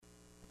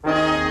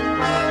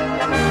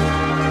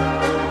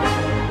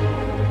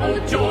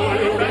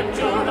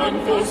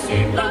Olympus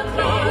in the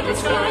clouded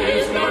sky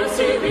is now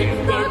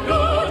sailing the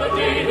golden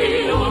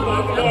day. The orb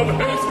of love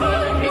has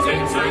hung his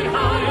ensign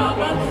high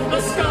above.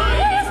 The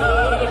sky is full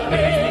of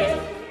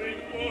praise.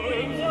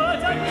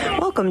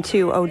 Welcome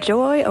to O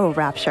Joy, O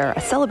Rapture,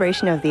 a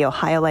celebration of the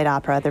Ohio Light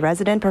Opera, the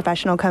resident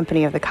professional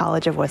company of the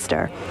College of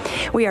Worcester.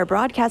 We are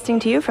broadcasting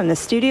to you from the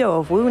studio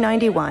of WU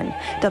 91,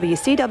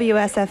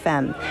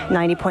 WCWS-FM,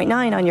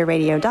 90.9 on your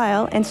radio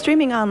dial, and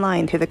streaming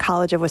online through the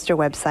College of Worcester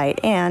website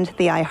and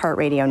the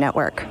iHeartRadio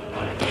network.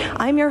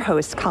 I'm your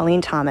host, Colleen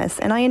Thomas,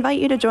 and I invite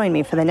you to join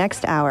me for the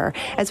next hour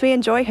as we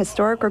enjoy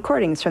historic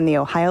recordings from the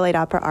Ohio Light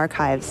Opera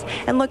archives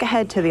and look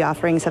ahead to the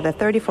offerings of the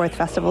 34th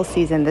festival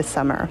season this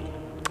summer.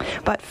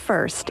 But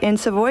first, in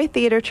Savoy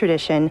Theater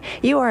tradition,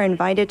 you are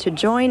invited to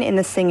join in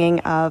the singing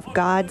of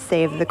God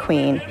Save the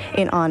Queen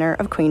in honor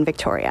of Queen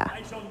Victoria.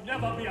 I shall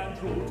never be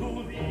untrue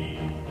to thee.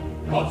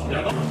 God's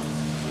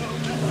never...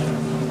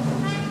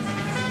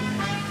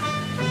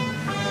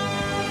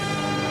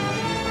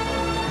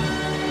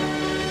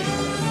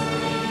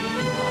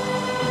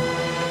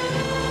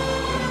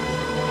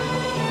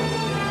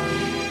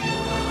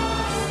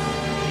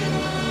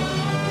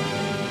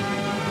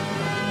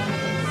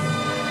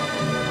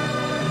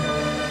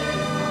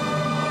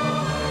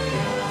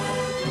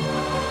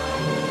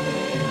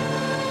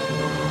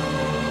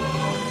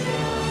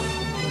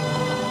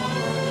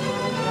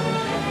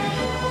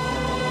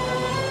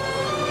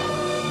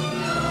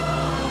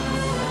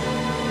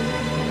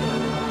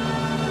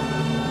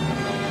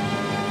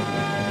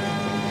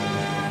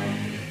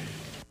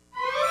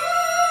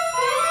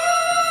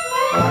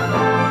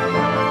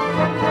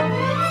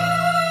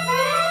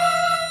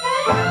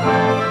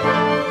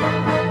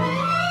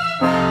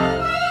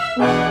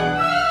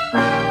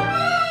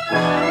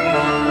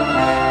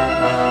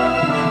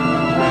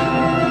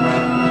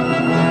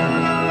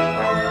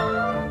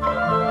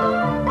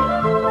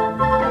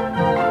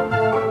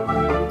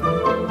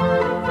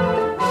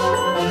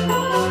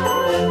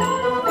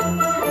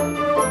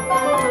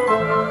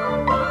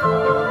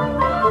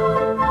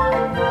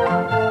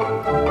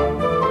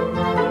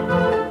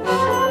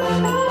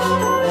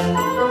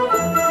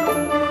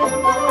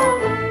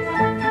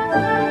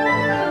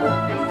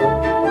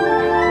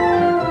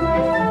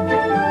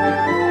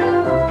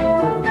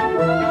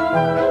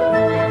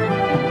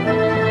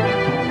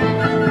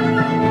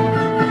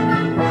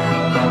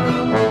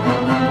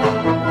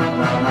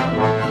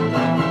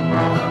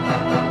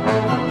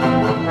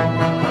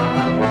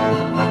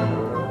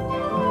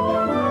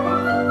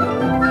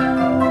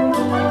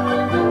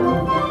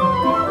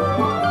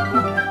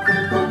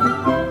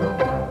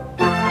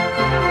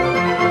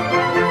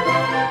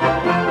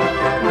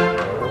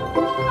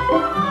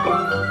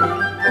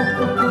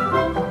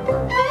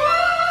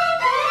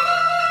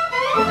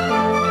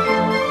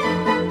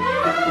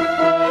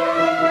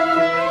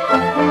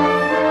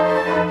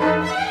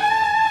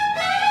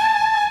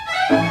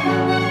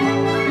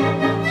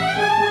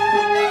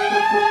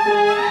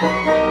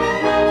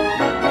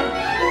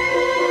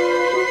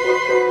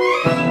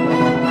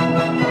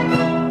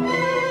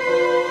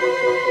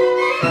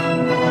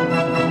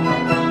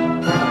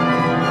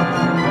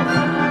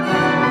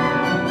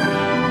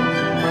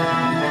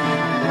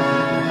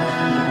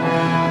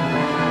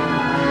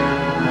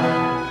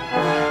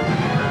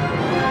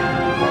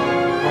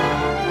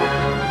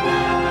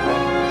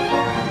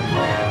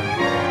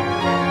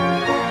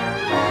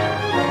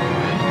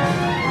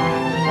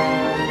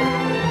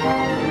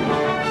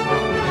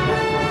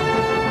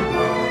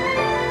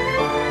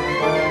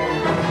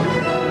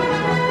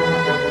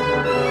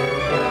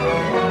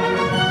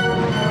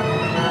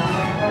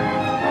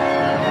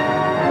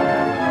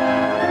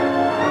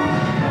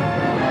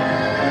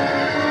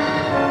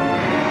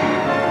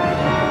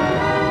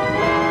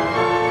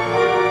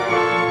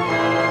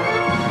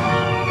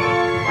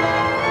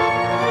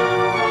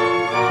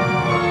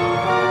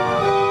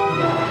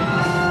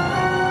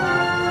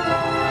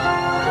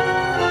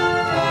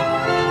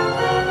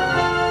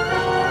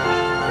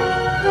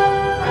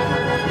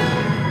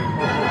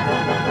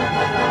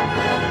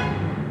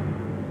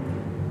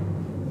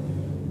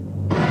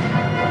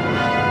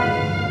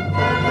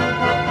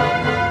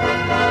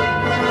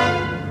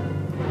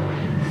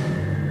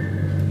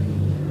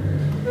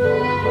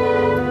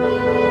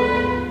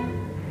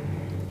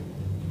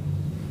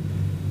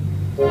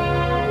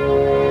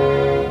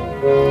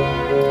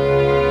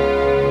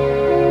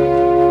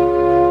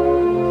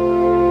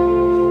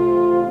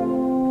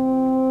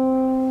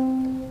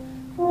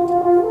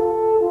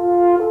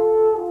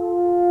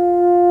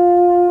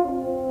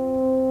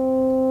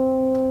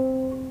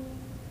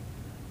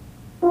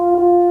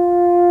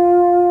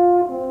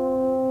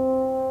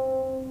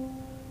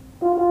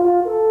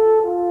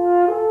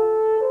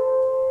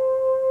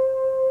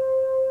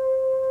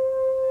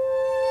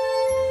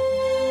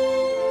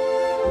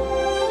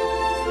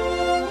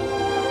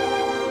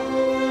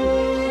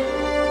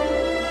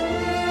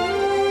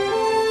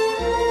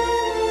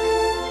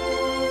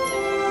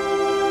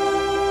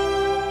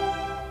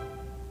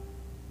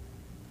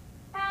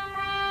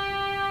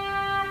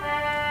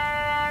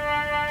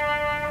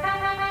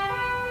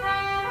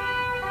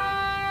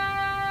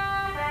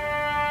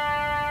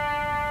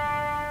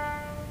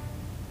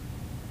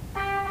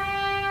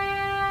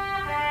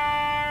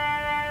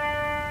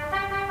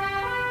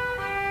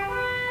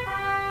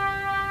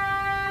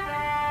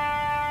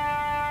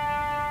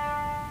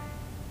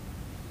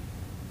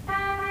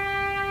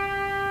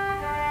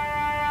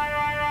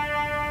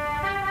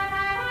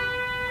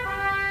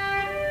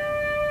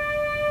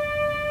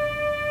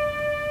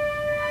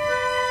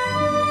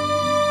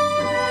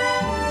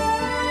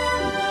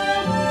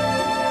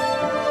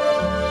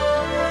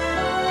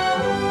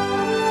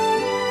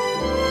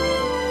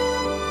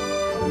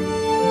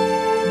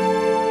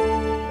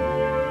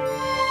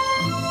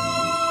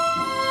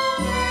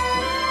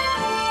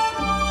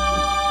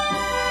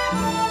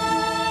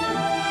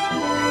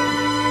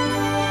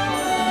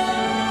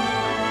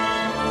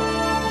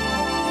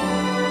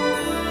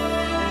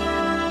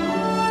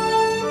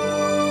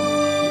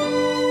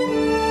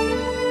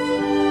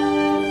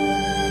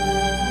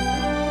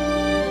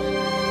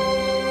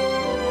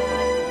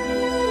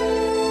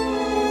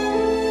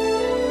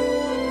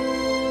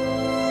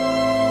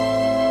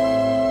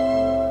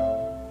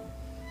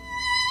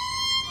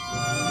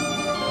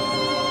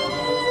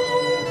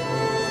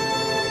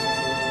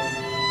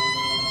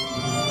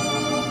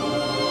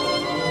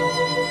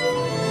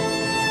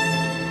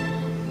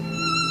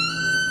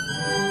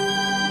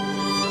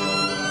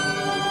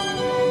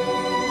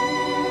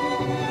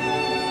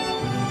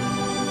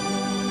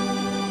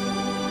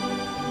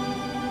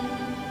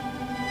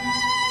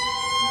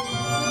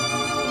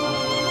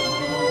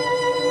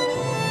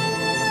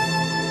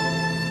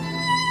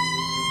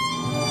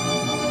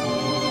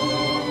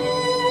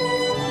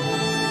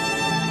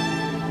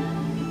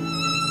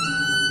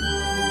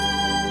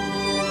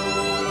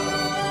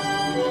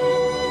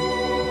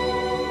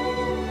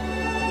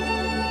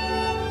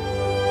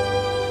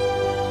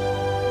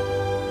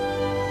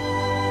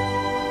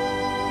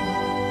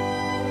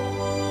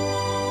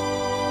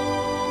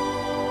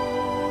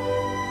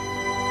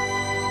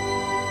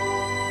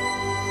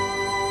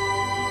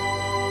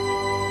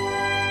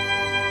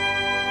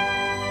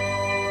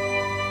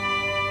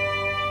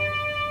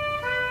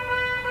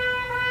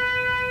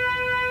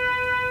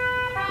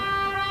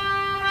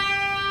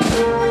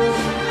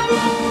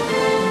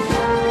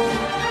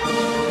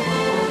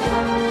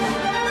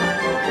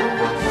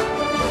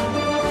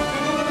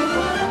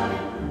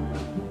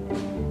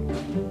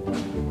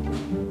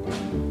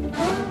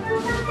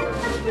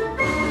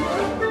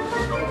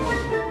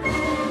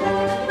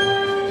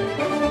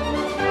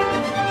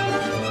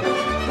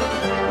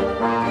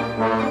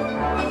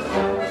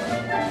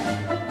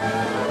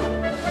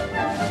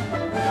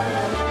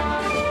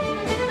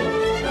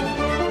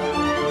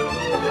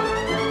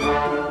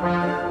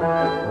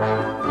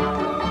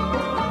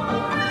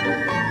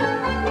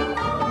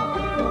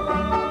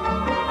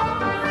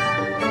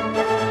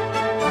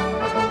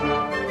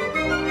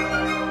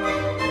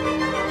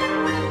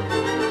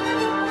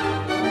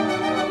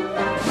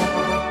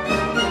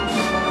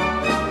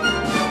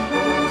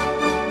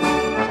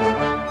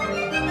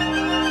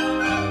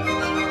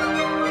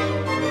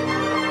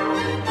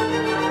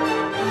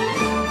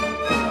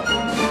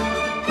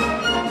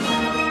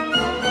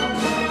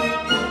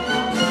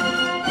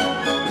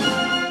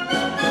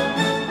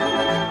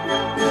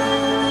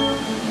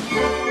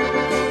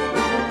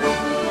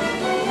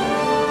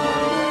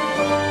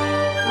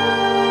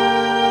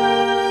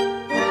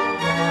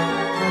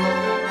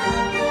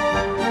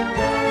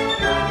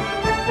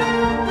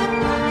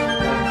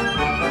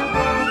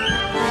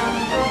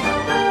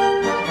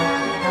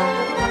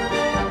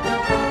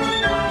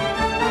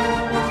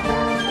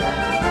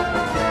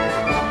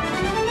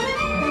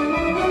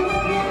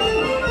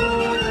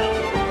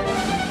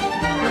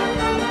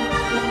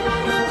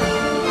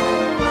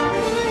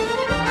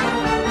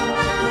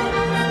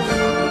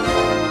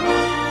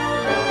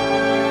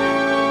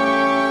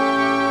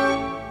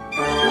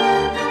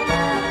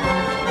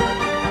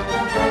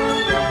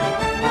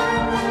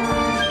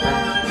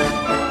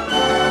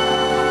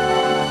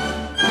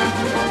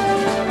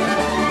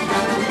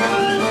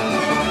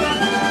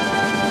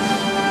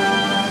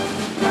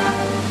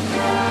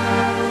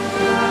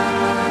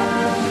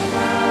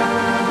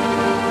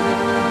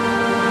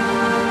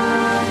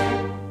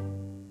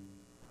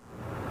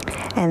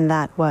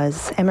 That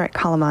was Emmerich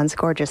Kalaman's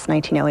gorgeous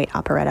 1908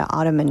 operetta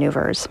Autumn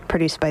Maneuvers,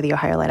 produced by the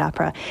Ohio Light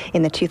Opera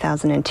in the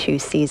 2002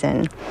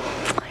 season.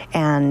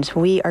 And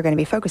we are going to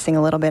be focusing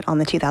a little bit on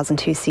the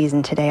 2002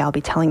 season today. I'll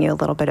be telling you a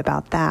little bit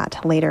about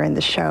that later in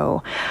the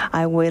show.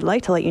 I would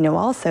like to let you know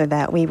also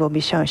that we will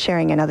be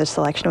sharing another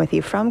selection with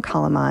you from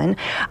Kalaman.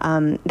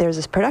 There's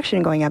this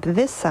production going up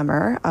this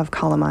summer of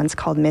Kalaman's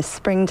called Miss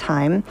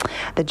Springtime,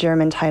 the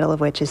German title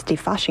of which is Die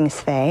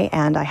Faschingsfee,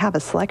 and I have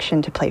a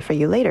selection to play for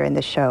you later in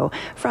the show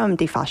from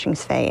Die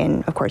Faschingsfee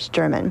in, of course,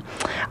 German.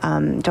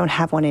 Don't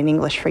have one in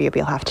English for you, but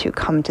you'll have to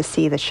come to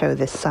see the show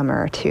this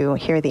summer to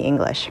hear the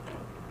English.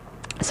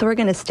 So we're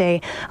going to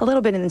stay a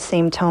little bit in the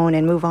same tone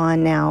and move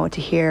on now to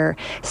hear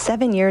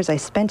 7 years I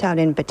spent out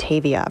in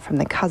Batavia from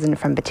the cousin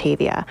from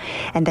Batavia,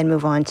 and then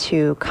move on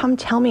to Come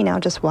Tell Me Now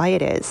Just Why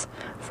It Is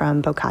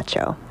from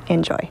Boccaccio.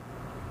 Enjoy.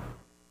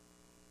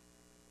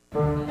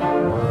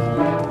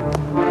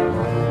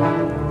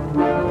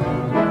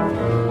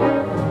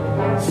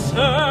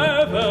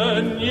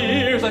 7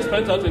 years I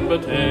spent out in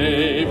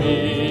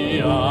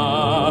Batavia.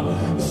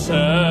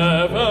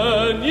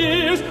 7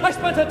 years I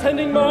spent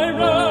attending my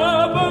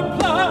rubber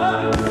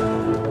plant.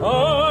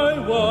 I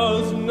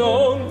was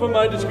known for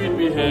my discreet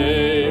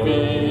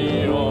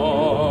behavior.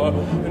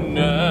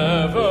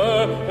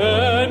 Never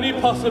any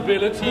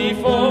possibility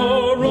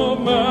for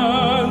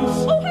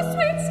romance. Oh, how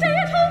sweet, stay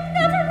at home,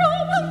 never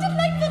roam. Oh,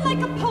 delightful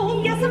like a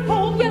poem, yes, a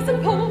poem, yes, a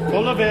poem.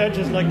 Full of air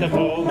just like the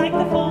foam. Like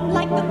the foam,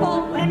 like the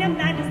foam, when a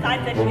man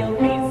decides that he'll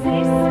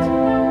resist.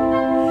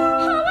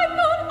 How I've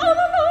gone all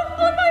alone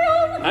on my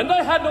own. And I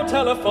had no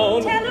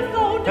telephone.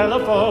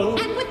 Telephone.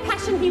 And with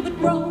passion he would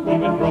groan. He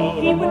would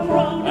groan. He would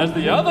groan. As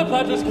the other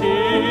planters kissed.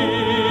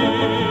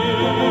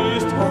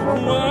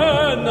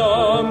 When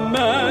a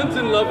man's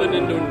in love in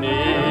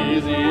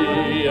Indonesia,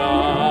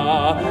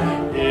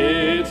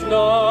 it's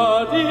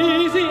not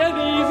easy and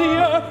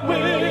easier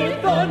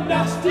with the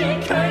nasty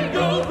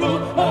kangaroo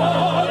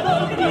or the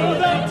glue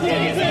that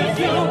teases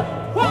you.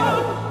 Whoa!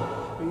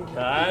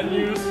 Can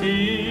you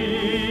see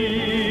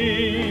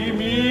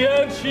me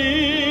and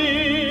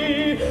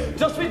she?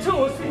 Just we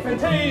two, a sweet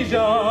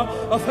fantasia,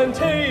 a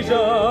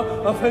fantasia,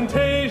 a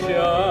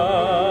fantasia.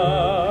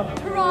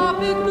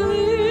 Tropic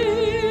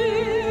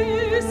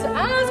bliss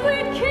as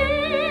we'd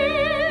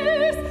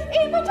kiss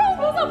in the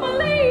jungles of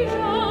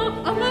Malaysia,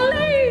 of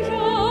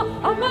Malaysia,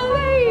 of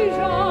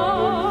Malaysia.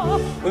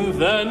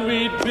 Then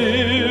we'd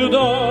build a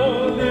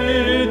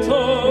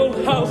little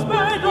house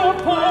made of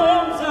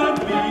palms and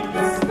we'd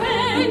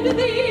Spend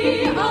the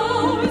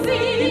hours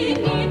in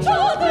each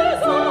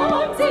other's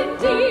arms,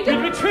 indeed.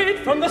 we'd retreat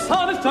from the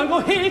sun's jungle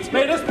heat,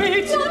 made us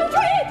beat. One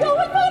retreat, go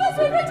and follow us,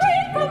 we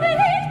retreat from the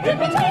heat. In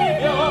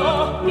Batavia,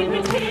 In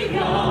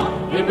Batavia,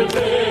 in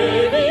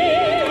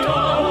Batavia,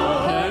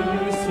 can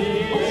you see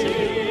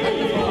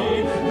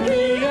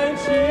me and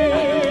she?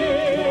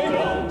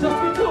 Just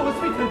we two, a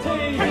sweet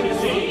fantasia. Can you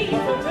see?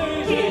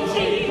 Fantasia, Can you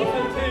see?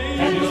 fantasia.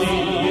 Can you see?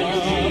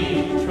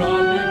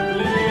 Tropic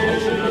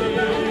bliss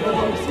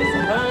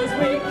as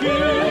we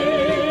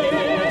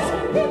kiss.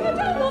 in the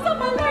jungles of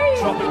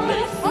Malaysia, Tropic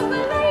bliss. of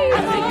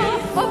Malaysia,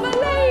 of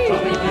Malaysia.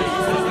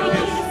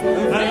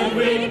 And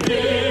we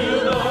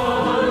build a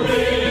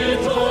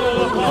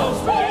little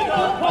house made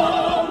of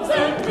palms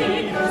and we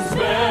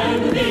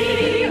spend the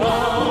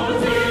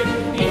hours in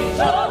each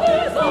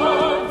other's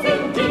arms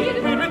indeed.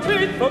 We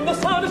retreat from the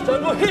sun's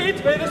jungle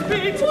heat, made us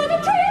beat. One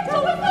retreat, go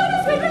and follow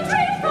us, we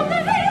retreat from the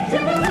heat.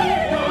 In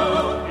Batavia,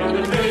 In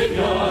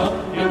Batavia,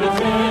 in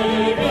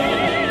Batavia.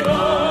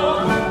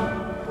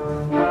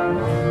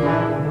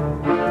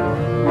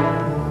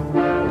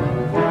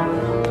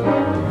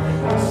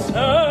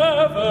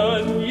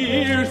 7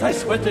 years I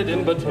sweated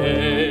in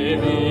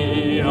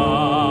Batavia,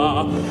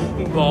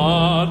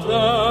 but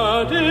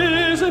that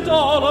isn't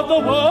all of the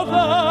world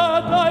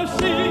that I've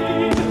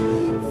seen.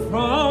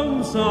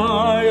 From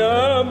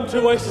Siam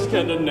to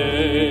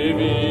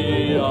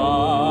Scandinavia,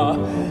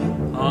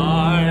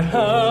 I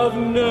have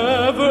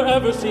never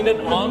ever seen an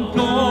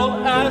uncle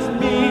as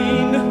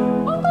mean.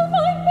 Uncle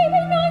mine,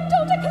 baby mine,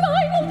 don't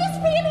decline. Oh, this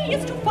really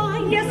is too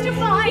fine. Yes, too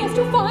fine. Yes,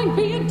 too fine.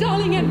 Be a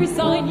darling and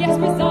resign. Yes,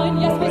 resign.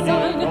 Yes,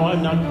 resign. No,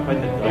 I'm not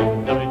quite the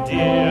type of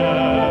dear.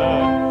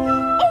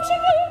 Ocean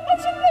blue,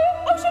 ocean blue,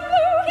 ocean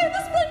blue. Hear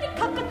the splendid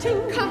cockatoo,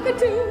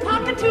 cockatoo,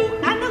 cockatoo,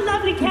 and the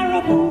lovely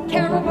caribou,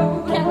 caribou,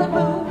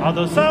 caribou. How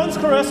those sounds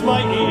caress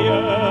my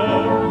ear.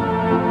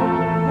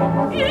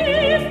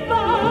 If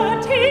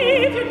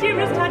Batavia,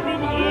 dearest, had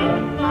been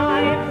in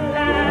my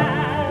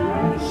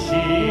plan,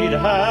 She'd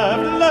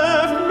have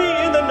left me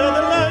in the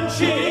Netherlands.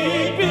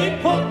 She'd be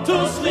put to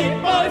sleep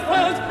by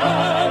friends,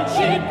 and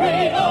she'd be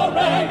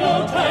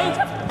orangutans.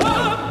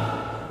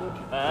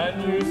 Can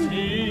you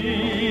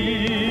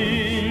see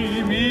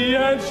me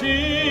and she?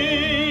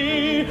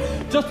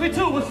 Just we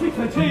two, a sweet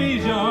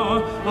fantasia,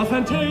 a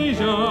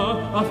fantasia,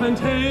 a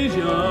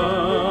fantasia.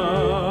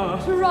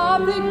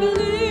 tropic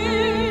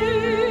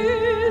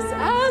bliss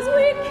as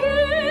we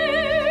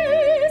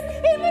kiss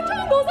in the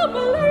jungles of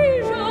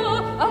Malaysia,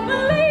 of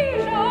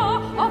Malaysia,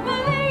 of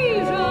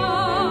Malaysia.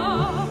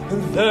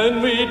 Then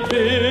we'd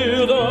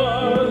build a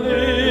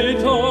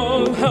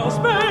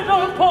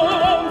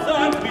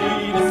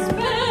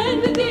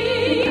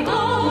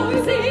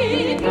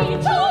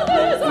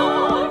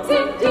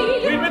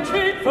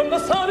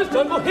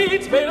jungle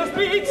heats made us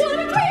beat. What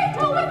a treat!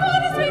 Oh, what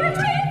a sweet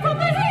retreat from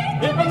the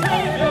heat! In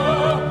Batavia,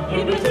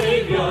 in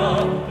Batavia,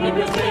 in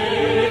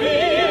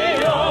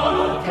Batavia,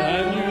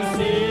 can you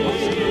see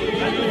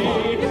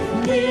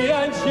me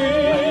and she?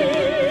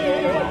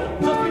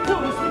 Just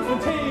between sweet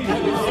Fantasia,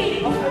 Can you see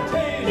of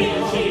Fantasia, me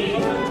and she?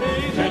 of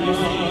Fantasia. Can you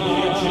see me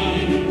and she?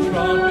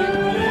 Tropic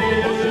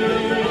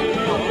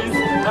breeze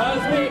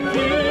as we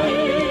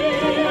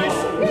kiss.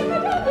 In the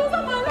bubbles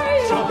of Malay,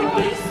 Tropic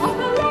bliss. of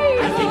Malay,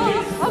 As we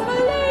kiss. of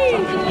Malay.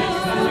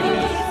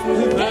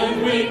 Then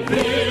we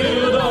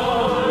build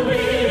our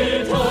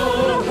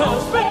little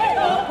house made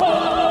of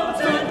palms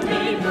and we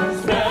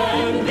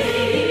spend the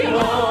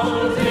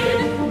hours in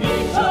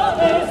each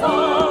other's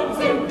arms.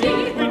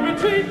 Indeed, we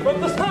retreat from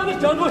the Spanish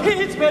jungle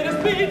heats made us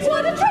beat.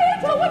 What a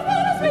treat! Oh, what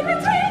a sweet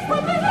retreat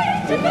from the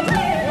heat! In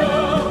Batavia.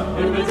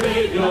 In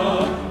Batavia,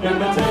 in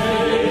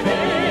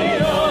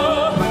Batavia.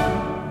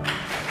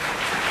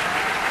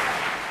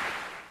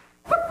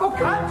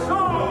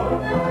 Bocaccio!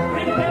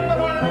 Remember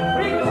all the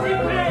things we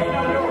played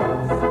on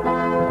yours.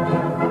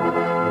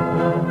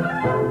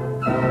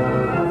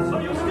 So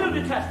you still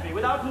detest me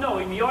without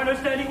knowing me or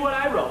understanding what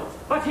I wrote.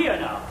 But here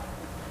now.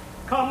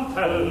 Come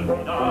tell me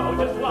now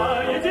just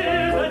why it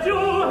is that you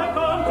have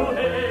come to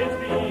hate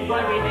me.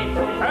 Why we hate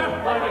you?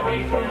 Why we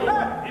hate you?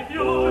 If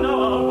you know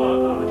our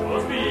mother, you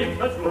speak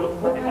the truth.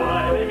 If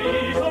I may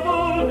be so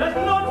bold as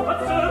not but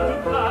serve to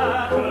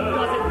flatter.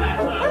 Does it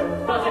matter?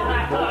 Does it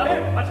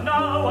matter? But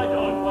now I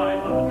don't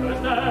quite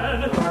understand.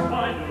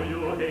 Why do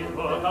you hate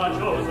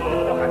Bocaccio so?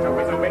 Bocaccio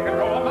is a wicked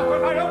rogue,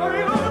 but I don't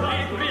worry about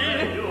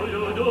it.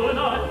 You do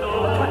not know.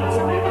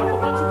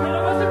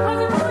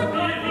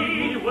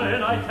 Believe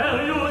when I tell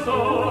you so.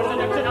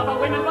 Seduction of a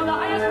women from the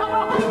highest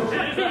power.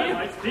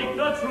 I speak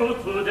the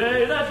truth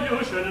today that you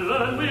should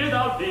learn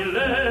without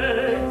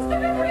delay.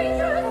 Stupid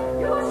creatures,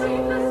 you are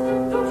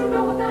shameless. Don't you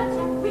know that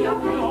we are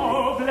brave?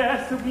 Oh,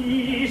 bless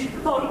we,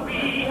 for we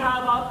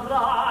have a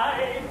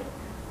pride.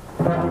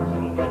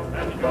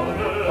 And your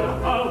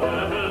our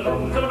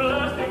weapons of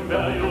lasting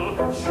value.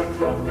 Should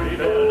truth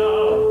prevail now,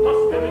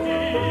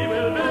 posterity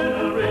will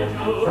venerate you.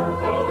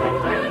 For we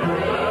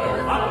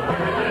have our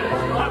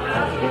weapons of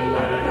lasting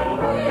value.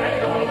 And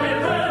you will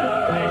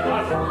venerate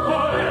us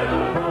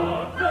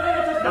forevermore.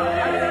 Let us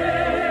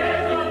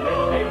dance on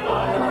moving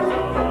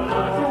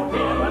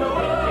lights.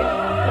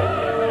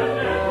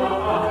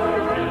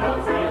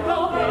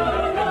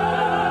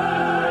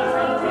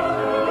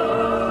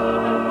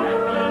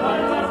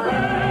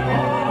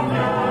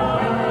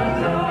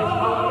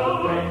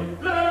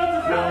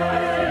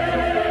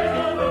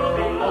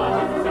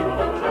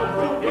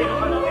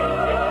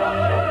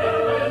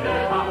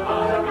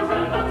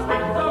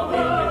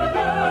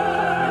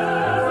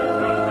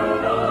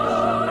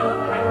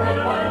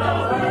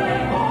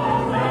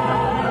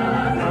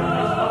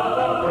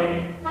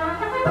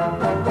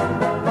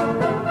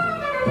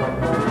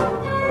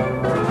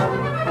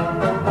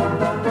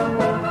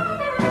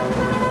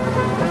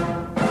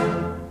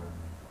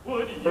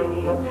 Would you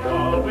be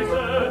always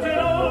certain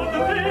of the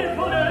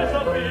faithfulness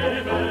of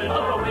women?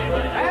 Of the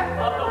women,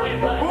 of the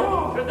women.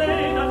 Should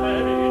they not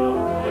have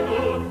enough to do?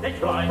 They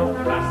try to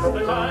pass the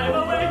time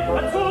away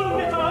and soon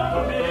get up to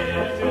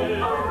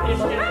mischief.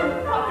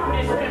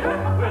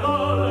 With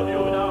all of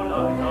you now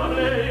like a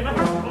blame.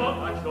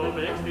 Bocaccio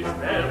makes this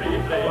very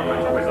plain.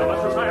 Bocaccio is a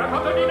much society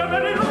of the Nina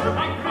very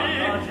angry.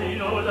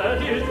 Gino,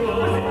 that is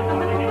true.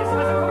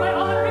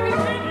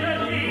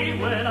 Believe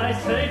when I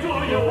say to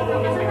you,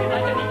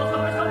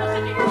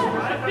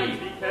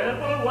 be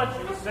careful what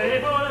you say,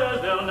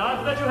 boys, they'll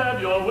not let you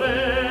have your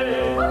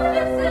way. Oh,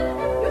 listen,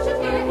 you should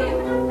hear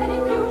him, and in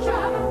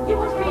future you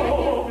must fear him.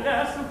 Oh,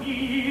 bless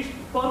we,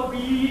 for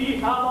we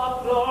have a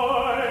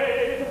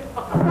pride.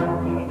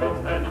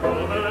 And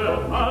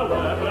over our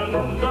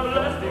weapons of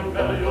lasting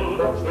value,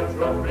 should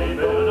truth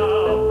prevail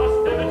now,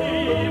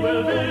 posterity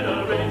will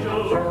venerate you.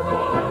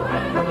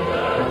 And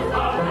over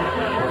our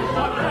weapons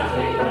of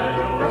lasting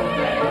value,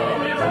 and you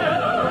will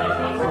venerate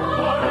us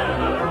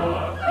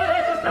forevermore.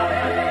 Let us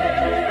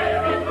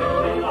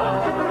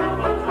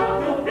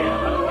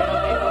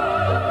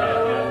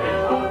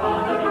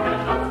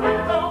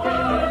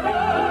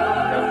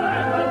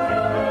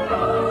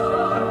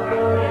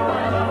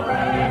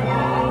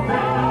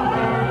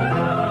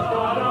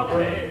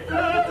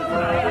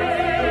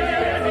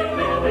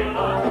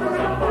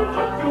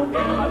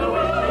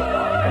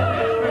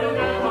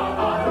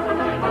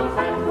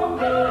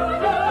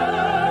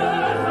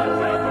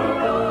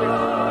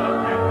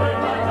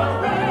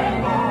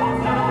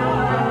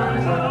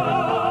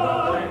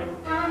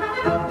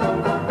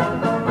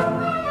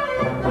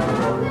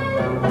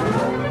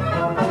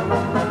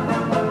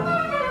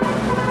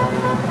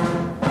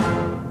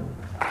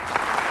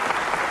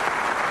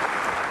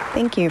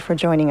Thank you for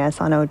joining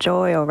us on Oh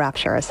Joy, Oh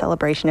Rapture, a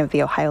celebration of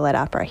the Ohio Light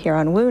Opera here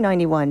on WU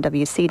 91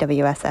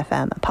 WCWS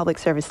FM, a public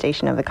service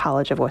station of the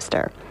College of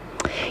Worcester.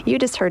 You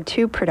just heard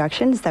two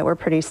productions that were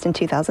produced in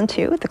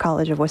 2002 at the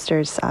College of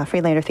Worcester's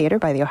Friedlander Theatre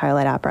by the Ohio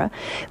Light Opera.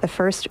 The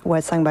first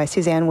was sung by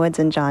Suzanne Woods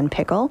and John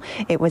Pickle.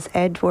 It was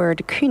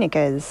Eduard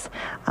Könige's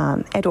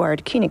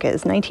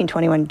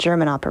 1921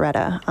 German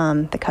operetta,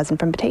 The Cousin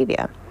from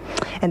Batavia.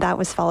 And that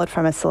was followed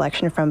from a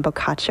selection from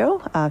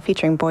Boccaccio,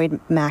 featuring Boyd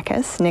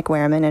Mackes, Nick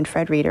Wehrman, and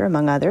Fred Reeder,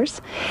 among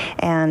others.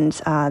 And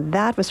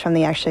that was from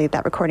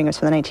that recording was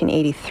from the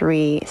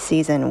 1983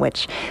 season,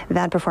 which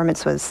that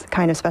performance was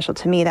kind of special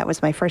to me. That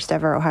was my first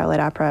ever Ohio Light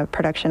Opera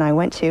production I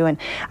went to, and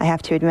I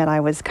have to admit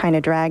I was kind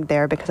of dragged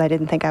there because I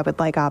didn't think I would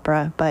like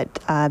opera. But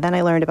then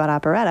I learned about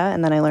operetta,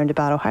 and then I learned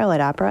about Ohio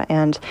Light Opera,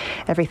 and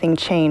everything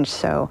changed.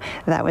 So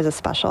that was a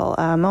special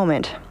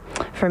moment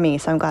for me,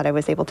 so I'm glad I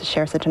was able to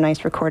share such a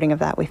nice recording of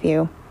that with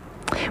you.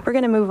 We're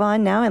going to move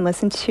on now and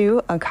listen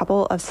to a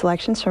couple of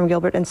selections from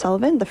Gilbert and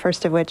Sullivan, the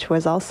first of which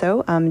was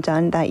also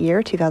done that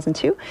year,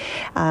 2002,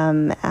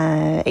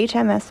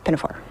 HMS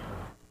Pinafore.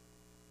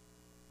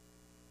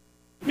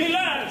 Me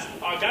lads,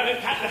 our gallant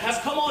captain has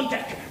come on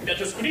deck. Let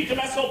us greet him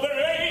as so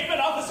brave an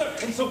officer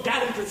and so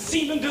gallant a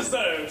seaman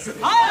deserves.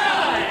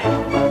 Aye!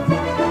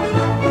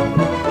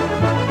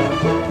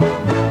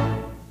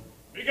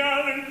 Me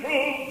gallant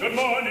crew, good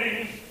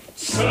morning.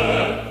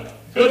 Sir,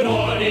 good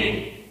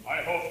morning. I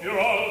hope you're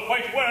all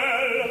quite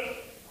well.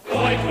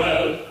 Quite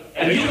well.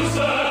 And you,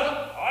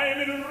 sir?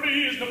 I'm in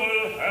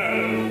reasonable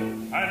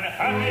health, and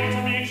happy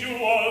to meet you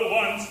all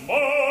once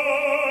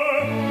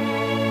more.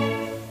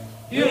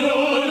 You do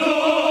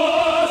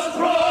us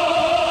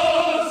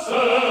proud,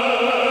 sir.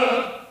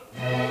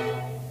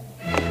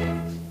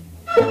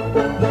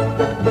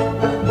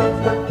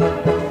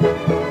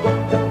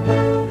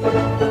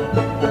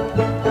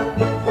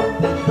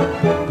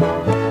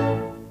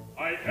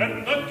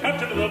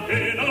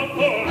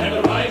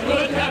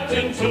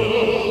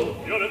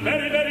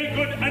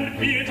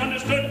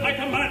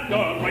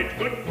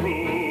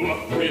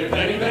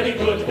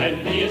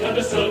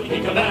 He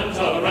commands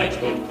our right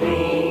good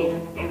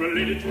crew. Though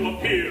related to a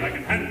peer, I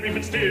can hand reef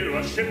and steer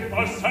a ship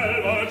or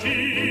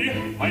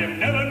salvagee. I am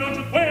never known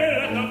to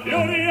quail at the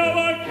fury of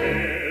our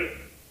gale,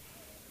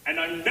 and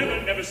I'm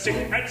never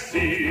sick at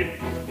sea.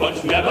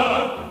 But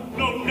never,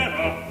 no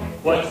never,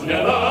 but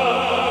never,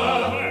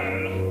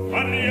 well,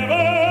 hardly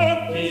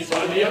ever, he's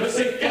hardly ever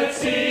sick at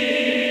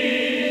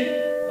sea.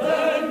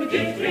 Then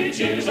give 3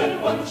 cheers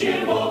and 1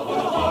 cheer more for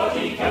the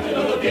hardy captain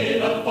of the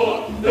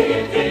Pinafore.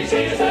 Give 3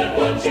 cheers and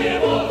 1 cheer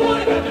more for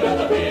the captain of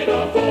the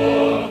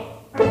Pinafore.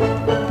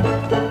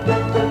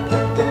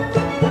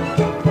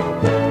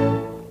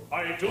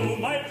 I do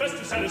my best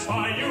to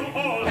satisfy you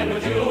all, and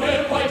with you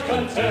we're quite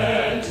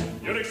content.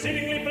 You're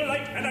exceedingly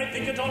polite, and I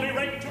think it's only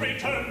right to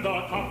return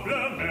the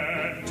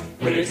compliment.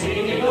 We're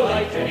exceedingly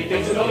polite, and he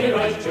thinks it's only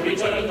right to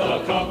return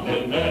the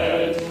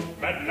compliment.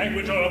 Bad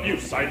language or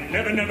abuse I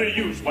never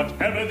use,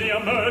 whatever the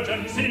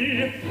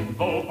emergency.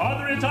 Though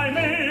bother it I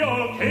may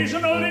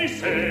occasionally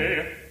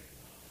say,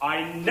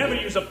 I never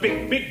use a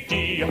big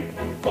D.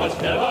 But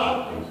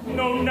never,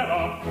 no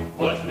never,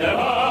 but never,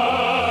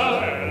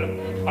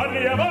 well,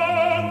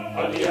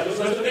 hardly ever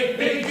says a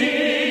big D.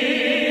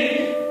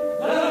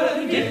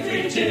 And give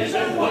 3 cheers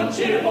and 1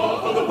 cheer more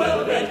for the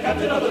well-bred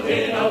captain of the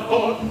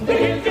Pinafore.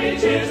 Give 3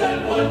 cheers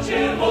and 1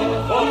 cheer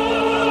more for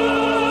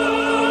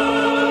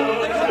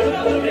the captain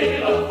of the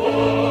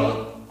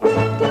Pinafore.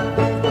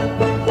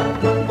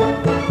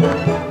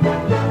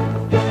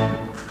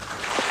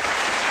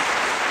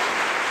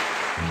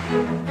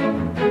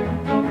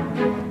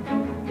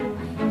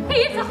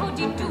 It's a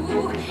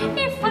how-do-do,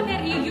 if I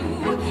marry you.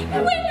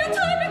 When your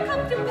time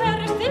comes to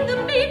perish, then the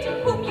maiden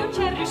whom you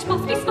cherish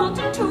must be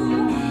slaughtered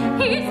too.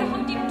 Here's a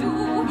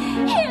how-do-do,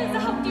 here's a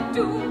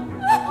how-do-do.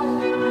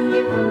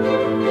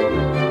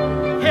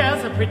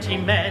 Here's a pretty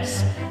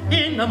mess,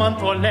 in a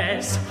month or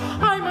less.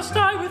 I must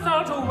die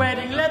without a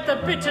wedding, let the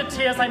bitter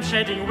tears I'm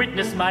shedding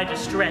witness my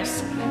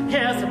distress.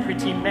 Here's a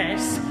pretty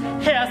mess,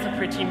 here's a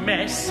pretty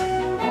mess.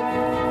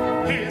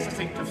 Here's a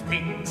state of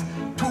things,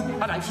 to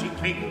her life she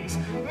clings.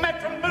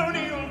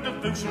 Matrimonial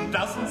devotion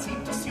doesn't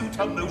seem to suit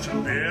her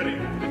notion, very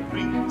old it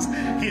brings.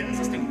 Here's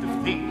a state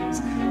of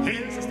things,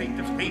 here's a state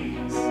of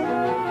things.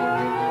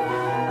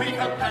 We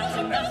have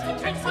passion as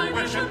intense, we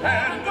worship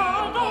and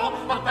adore,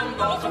 but the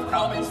laws of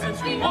common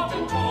sense we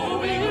oughtn't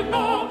to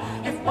ignore.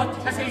 If what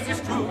I say is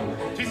true,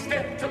 'tis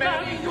death to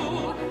marry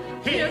you.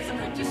 Here's a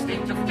pretty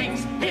state of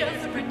things,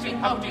 here's a pretty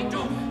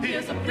howdy-do.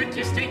 Here's a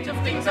pretty state of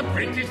things, a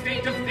pretty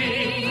state of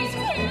things.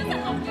 Here's a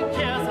how-do-do,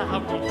 Here's a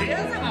howdy-do,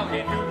 Here's a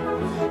howdy-do.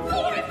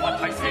 For if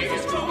what I say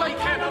is true, I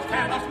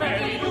cannot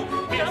marry you.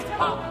 Here's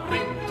a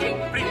pretty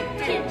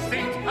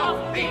state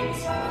of things.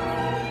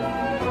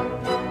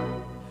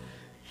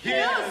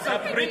 Here's a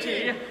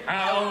pretty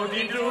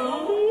howdy-do.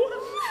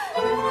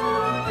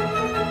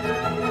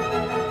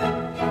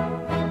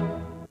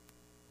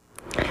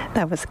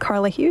 That was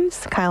Carla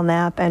Hughes, Kyle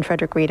Knapp, and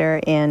Frederick Reeder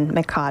in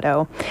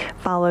Mikado,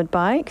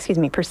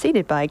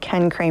 preceded by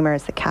Ken Kramer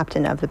as the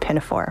captain of the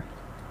Pinafore.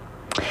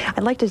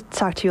 I'd like to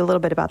talk to you a little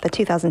bit about the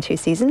 2002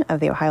 season of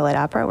the Ohio Light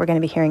Opera. We're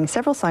going to be hearing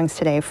several songs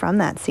today from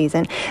that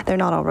season. They're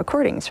not all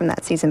recordings from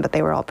that season, but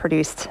they were all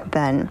produced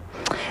then.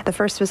 The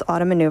first was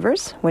Autumn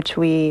Maneuvers, which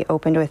we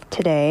opened with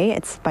today.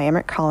 It's by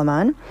Emmerich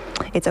Kaliman.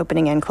 It's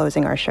opening and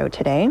closing our show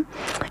today.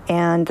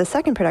 And the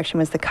second production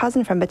was The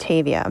Cousin from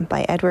Batavia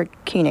by Edward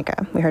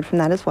Kuehneke. We heard from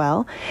that as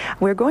well.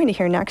 We're going to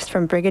hear next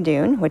from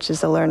Brigadoon, which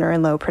is a Lerner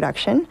and Loewe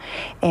production.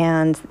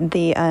 And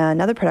the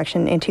another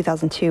production in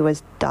 2002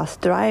 was Das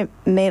Drei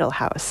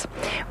Mädelhaus,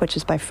 which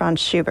is by Franz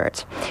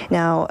Schubert.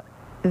 Now,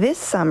 this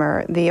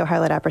summer, the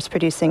Ohio Light Opera is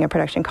producing a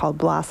production called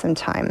Blossom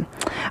Time,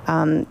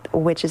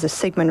 which is a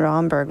Sigmund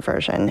Romberg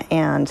version,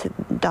 and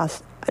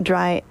Das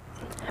Drei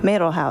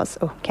Mädelhaus,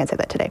 can't say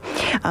that today.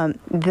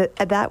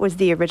 That was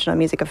the original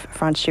music of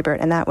Franz Schubert,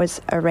 and that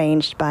was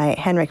arranged by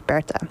Henrik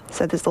Bertha.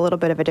 So there's a little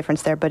bit of a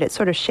difference there, but it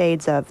sort of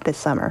shades of this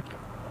summer.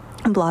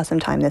 Blossom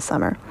Time this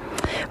summer.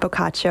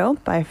 Boccaccio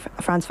by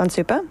Franz von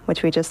Suppe,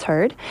 which we just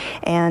heard,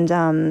 and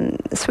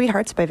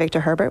Sweethearts by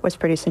Victor Herbert was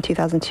produced in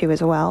 2002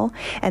 as well.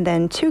 And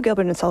then two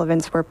Gilbert and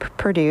Sullivans were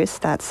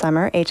produced that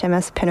summer,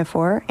 HMS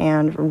Pinafore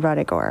and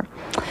Ruddigore.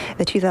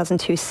 The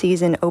 2002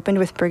 season opened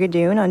with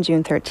Brigadoon on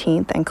June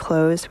 13th and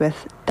closed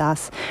with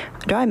Das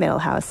Drei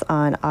Mädelhaus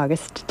on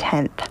August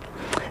 10th.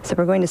 So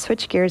we're going to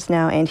switch gears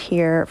now and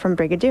hear from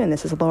Brigadoon.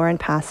 This is Lauren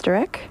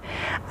Pasterek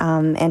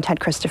and Ted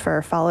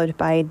Christopher, followed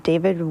by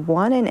David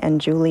Wannen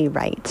and Julie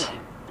Wright.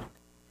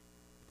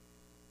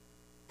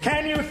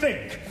 Can you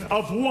think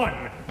of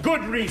one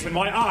good reason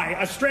why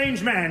I, a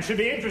strange man, should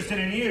be interested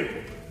in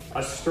you,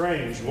 a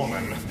strange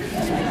woman?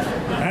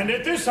 And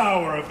at this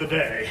hour of the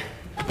day...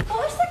 Of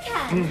course I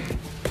can.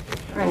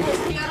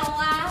 You're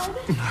allowed.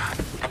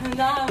 And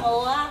I'm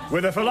allowed.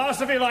 With a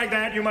philosophy like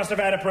that, you must have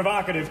had a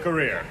provocative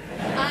career.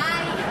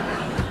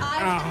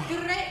 I've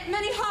great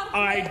many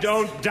heartbreaks. I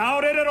don't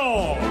doubt it at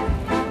all.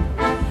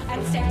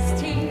 At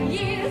 16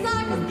 years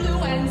I was blue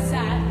and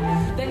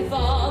sad. Then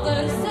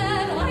father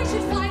said I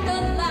should find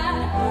a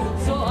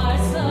lad. So I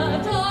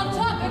set off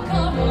to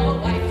become a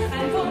wife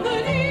and for the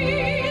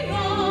need of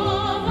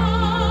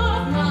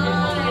my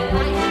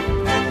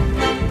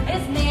life.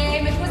 His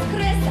name it was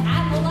Chris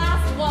and the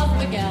last was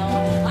Miguel.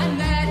 I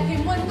met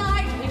him one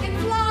night picking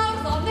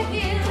flowers on the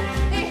hill.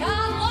 He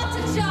had lots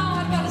of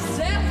charm, got a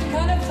certain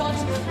kind of touch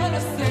and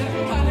a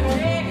certain kind of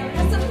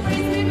eagerness that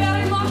pleased me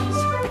very much.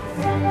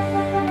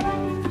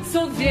 So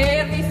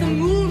there is the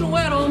moon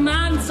where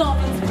romance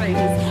often springs.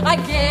 I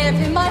gave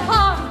him my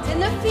heart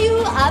and a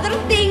few other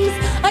things.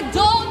 I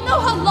don't know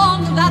how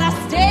long that I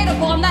stayed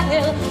upon that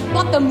hill,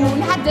 but the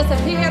moon had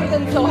disappeared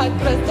and so had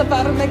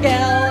Christopher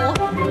Miguel.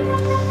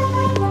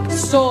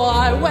 So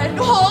I went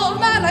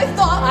home and I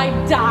thought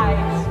I'd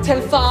die,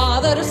 till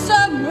father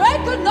said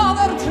make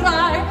another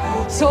try.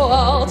 So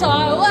out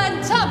I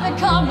went to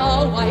become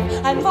a wife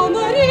and found the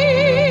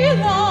real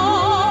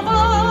love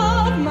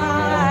of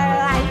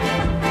my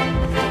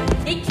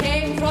life. He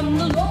came from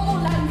the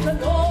lowlands to me.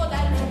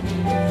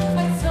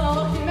 I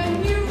saw him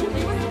and knew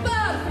he was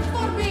perfect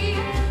for me.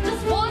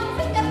 Just one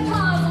thing that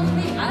puzzled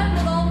me, and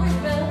it always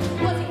will,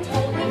 was he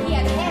told me he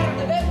had heard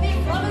about me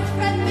from his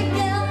friend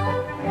Miguel.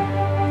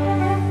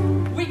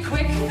 We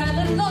quick fell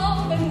in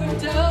love and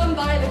moved down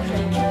by the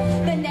creek.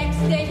 The next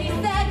day he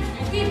said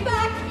he'd be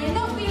back in a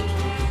week,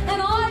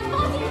 and I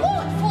thought he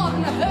would, for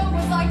now who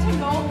was I to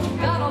know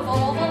that of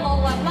all the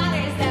lowland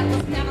ladders there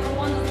was never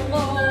one as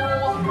low.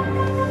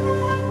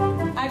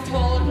 I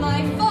told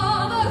my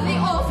father the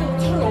awful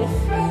truth.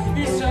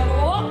 He said,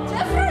 what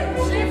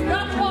difference you've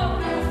got your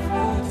roof?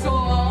 So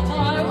out I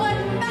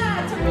went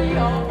mad to be a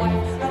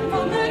wife and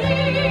for the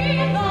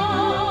real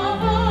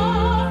love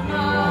of my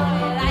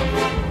life.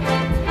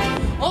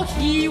 Oh,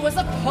 he was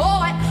a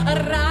poet, a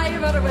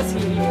rhymer was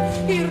he.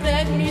 He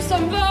read me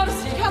some verse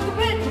he had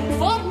written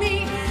for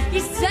me. He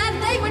said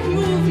they would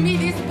move me,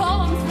 these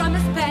poems from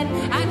his pen,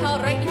 and how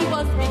right he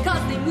was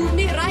because they moved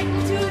me right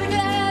into the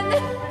den.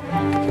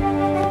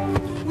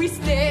 We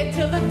stayed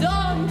till the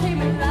dawn came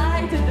and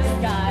lighted the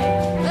sky.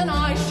 Then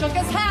I shook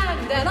his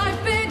hand and I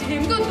bid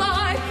him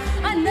goodbye.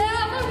 I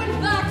never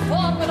went back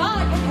for what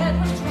I had heard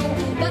was true,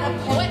 that a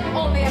poet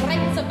only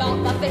writes about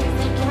the things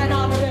he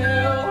cannot do.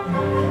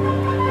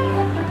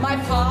 My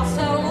pa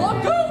said,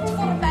 look out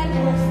for men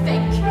who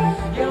think.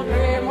 You'll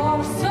be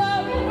more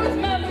certain with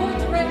men who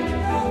drink.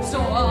 So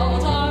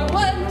out I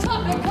went to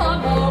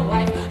become a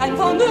wife and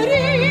found the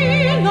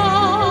real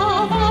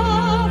love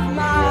of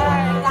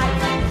my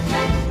life.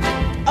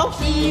 Oh,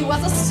 he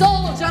was a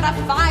soldier, a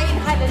fine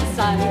Highland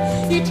son.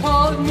 He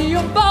told me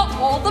about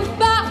all the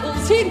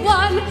battles he'd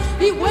won.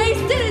 He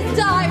wasted his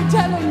time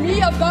telling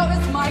me about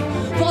his might,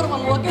 for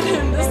one look at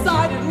him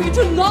decided me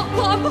to not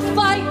want to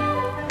fight.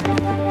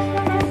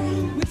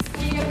 We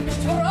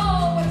skirmished for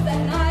hours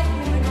that night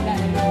in the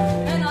glen,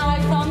 and I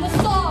from the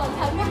sword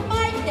had more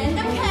might than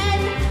a pen.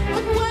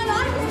 But when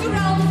I was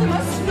drowsed,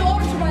 I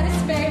snored right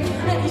his face,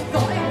 and he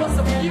thought it was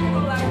a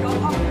bugle and got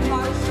up and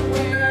marched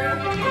away.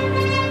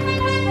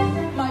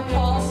 My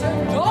pa said,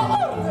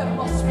 daughter, there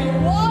must be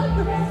one,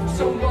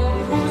 someone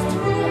who's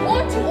true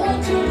or too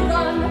old to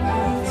run.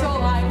 So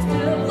I'm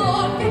still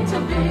looking to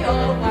be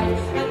your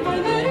wife, and my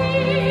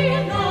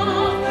Marina,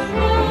 of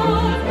my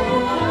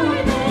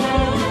life.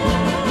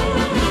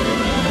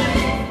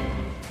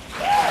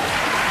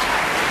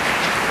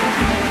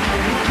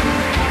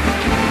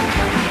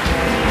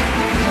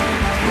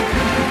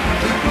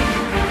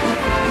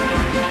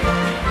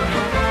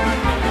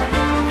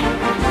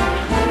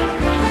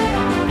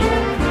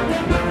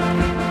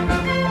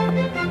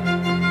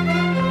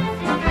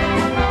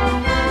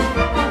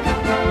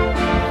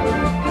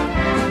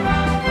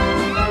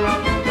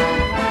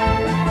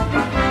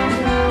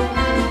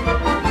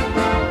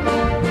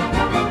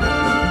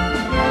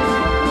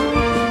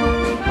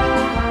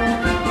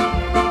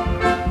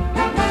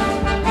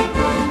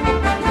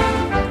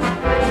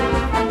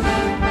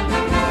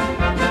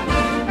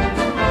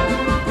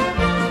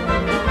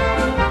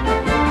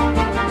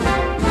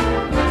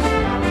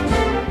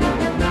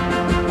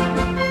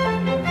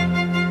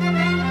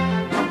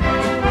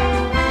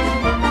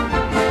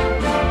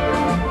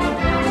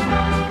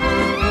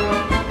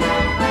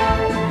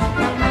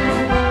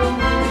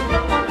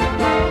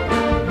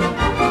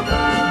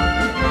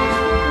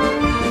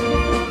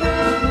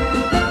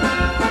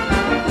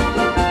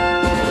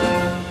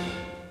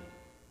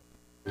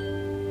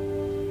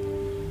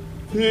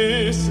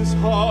 This is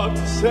hard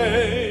to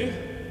say,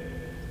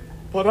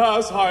 but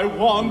as I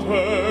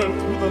wandered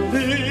through the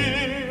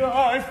Lee,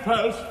 I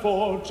felt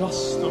for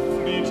just a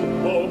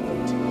fleeting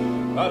moment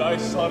that I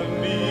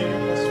suddenly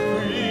was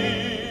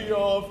free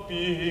of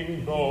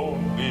being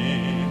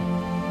lonely.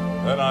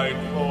 Then I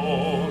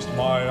closed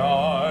my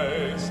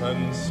eyes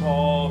and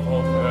saw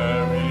the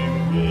very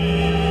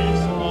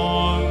reason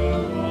why.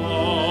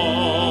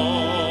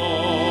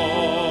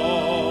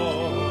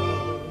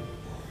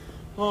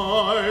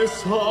 I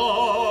saw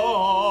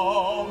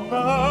a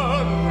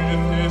man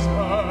with his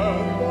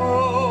hand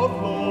afloat.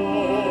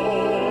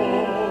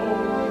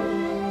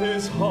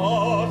 His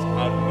heart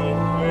had no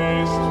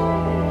place to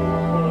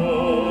go.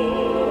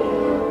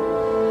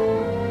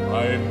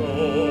 I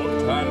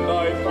looked and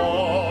I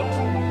thought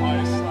to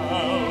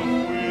myself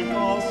with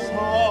a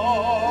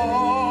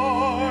sigh,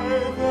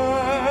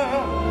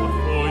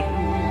 therefore you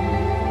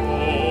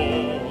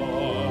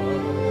go.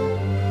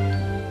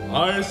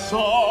 I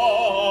saw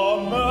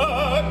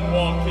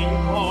walking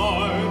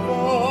by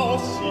the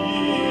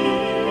sea,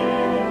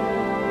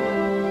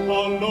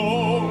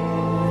 alone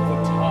the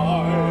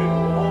tide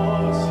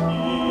was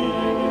here.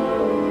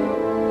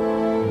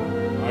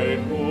 I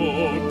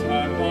looked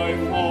and I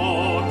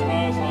thought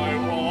as I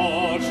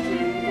watched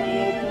him go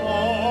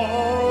by,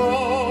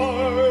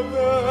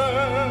 there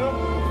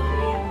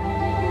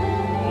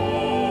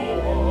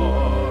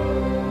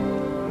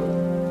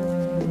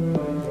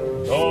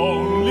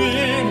lonely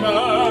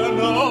man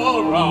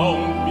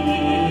around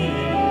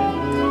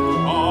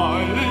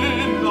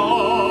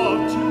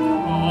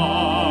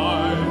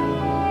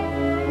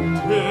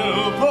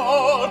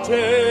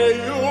day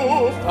you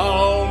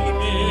found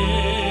me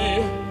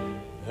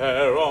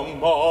there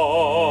among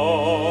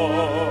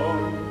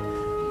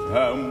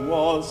them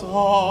was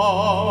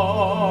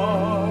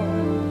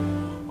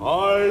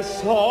I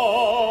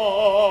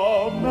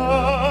saw a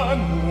man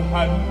who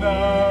had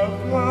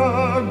never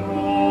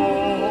known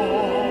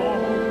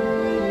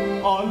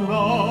a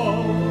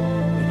love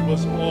that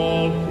was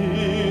all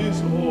his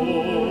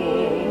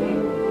own.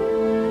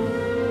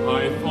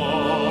 I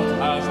thought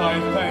as I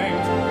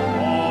thanked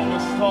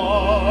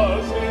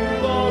stars in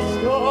the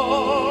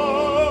sky,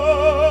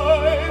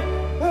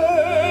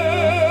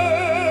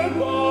 and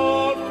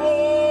but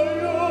for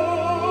you,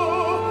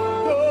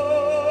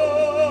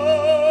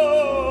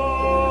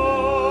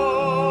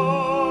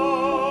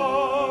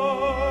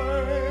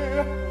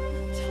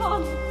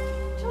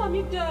 die.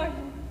 Tommy,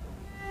 darling.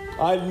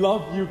 I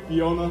love you,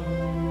 Fiona.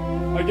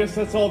 I guess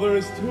that's all there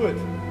is to it.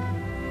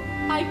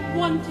 I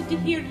wanted to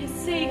hear you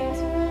say it,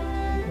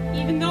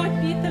 even though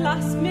it'd be at the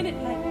last minute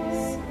like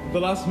this. The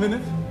last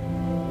minute?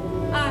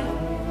 Aye.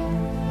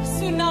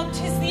 Soon now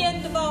 'tis the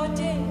end of our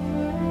day.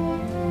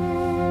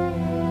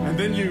 And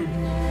then you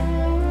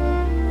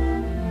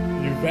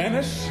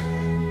vanish?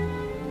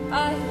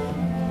 Aye.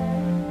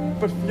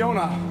 But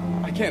Fiona,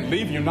 I can't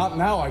leave you. Not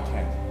now, I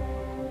can't.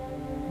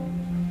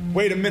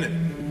 Wait a minute.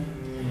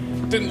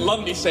 Didn't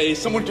Lundy say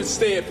someone could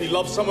stay if he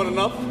loves someone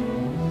enough?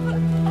 But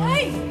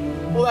aye.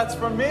 Well, that's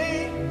for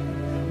me.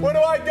 Where do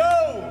I go?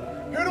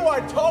 Who do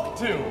I talk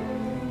to?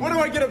 Where do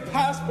I get a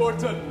passport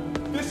to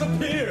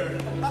disappear?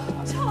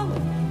 Tom.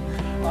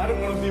 I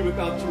don't want to be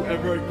without you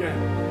ever again.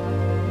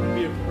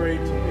 Be afraid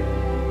to be.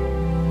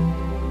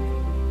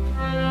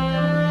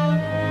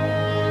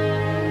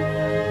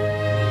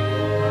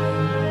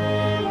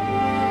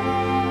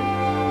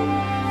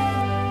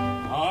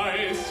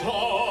 I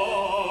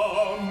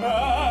saw a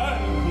man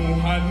who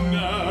had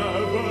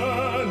never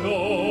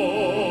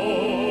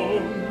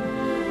known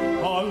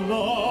a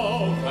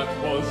love that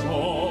was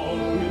all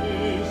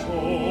his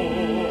own.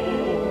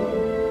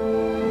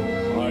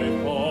 I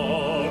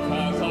thought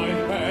as I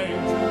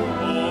thanked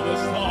all the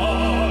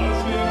stars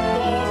in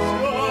the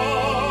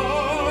sky,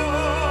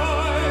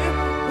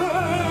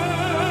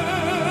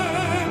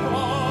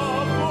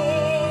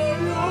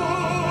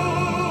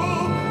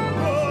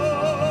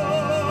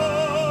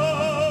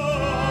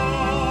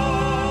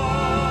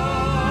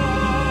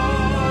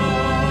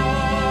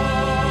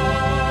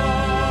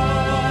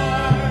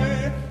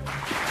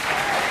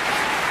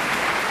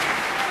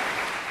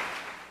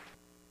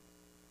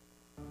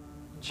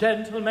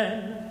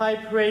 Gentlemen, I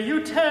pray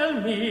you tell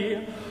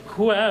me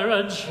where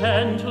a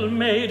gentle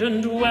maiden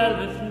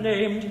dwelleth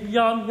named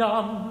Yum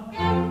Yum,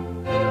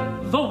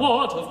 the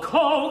ward of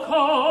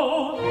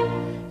Coco.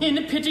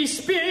 In pity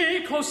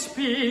speak, oh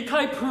speak,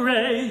 I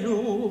pray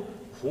you.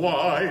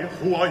 Why,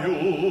 who are you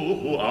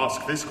who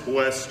ask this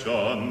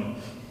question?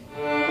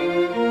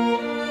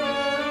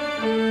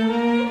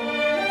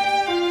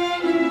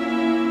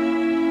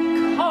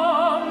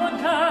 Come,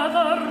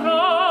 gather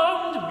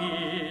round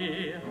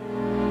me,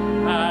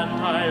 and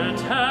I'll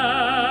tell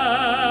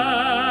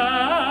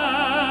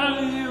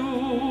you.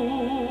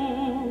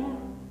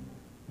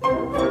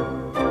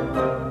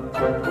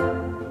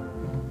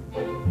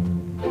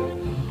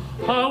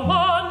 A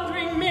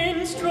wandering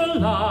minstrel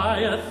lie,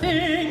 a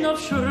thing of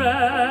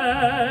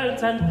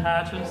shreds and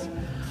patches,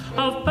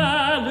 of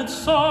ballads,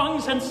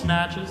 songs, and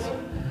snatches,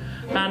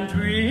 and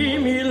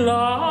dreamy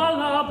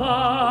lullaby.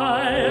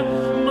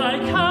 My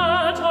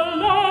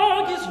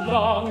catalogue is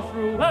long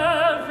through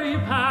every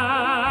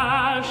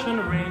passion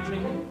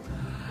ranging,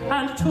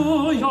 and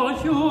to your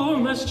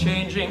humours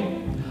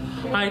changing,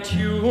 I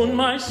tune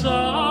my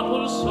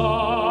supple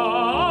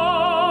song.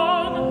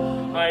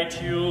 I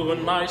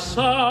tune my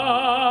supple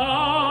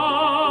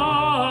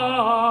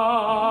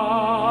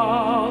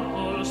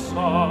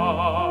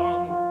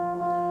song.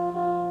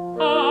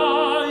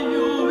 Are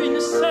you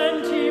in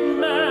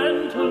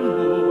sentimental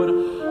mood?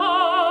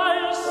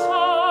 I'll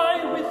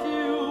sigh with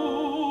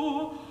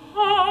you.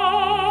 Oh,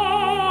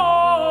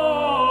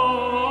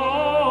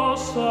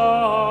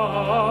 sorrow.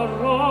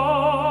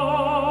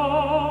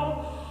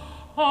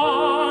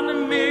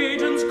 On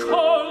maiden's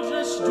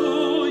coldness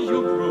do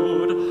you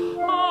brood?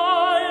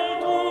 I'll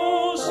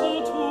do so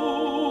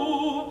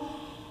too.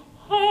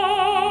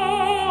 Oh,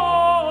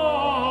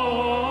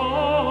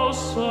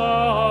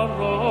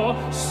 sorrow,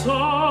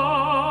 sorrow.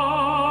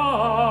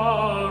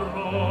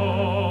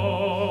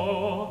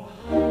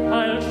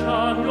 I'll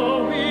charm your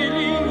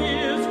willing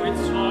ears with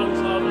songs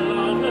of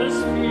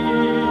lovers'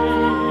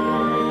 fears,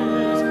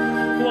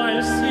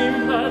 while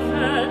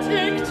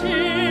sympathetic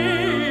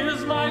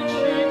tears my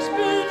cheeks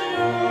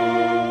bedew.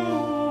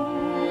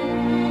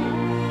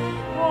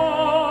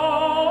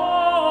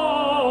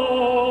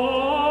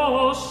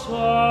 Oh,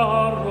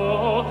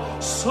 sorrow,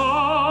 sorrow.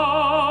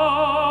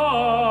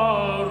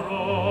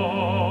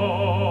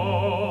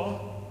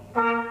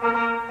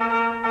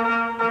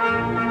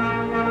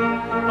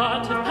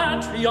 But if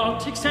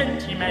patriotic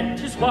sentiment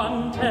is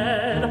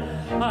wanted,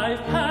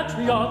 I've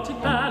patriotic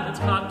ballads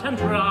cut and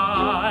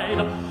dried.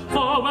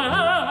 For where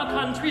a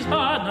country's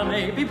banner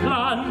may be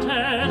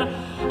planted,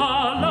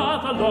 all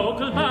other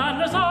local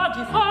banners are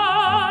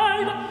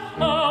defied.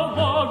 Our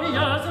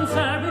warriors in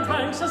serried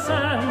ranks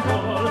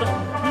assembled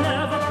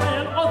never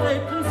fail, or they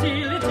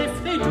conceal it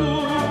if they do.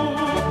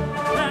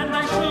 And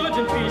I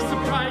shouldn't be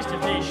surprised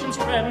if nations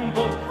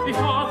trembled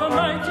before the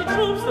mighty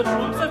troops, the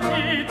troops of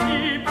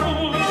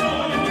Titipu.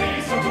 Shouldn't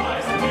be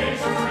surprised if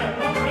nations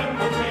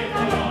trembled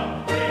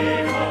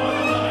before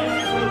the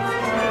mighty troops,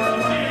 the troops of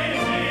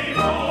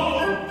Titipu.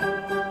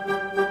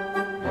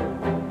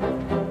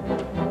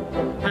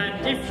 And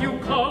if you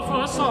call for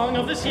a song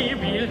of the sea,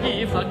 we'll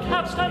heave the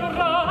capstan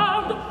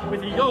round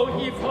with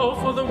yo-heave-ho,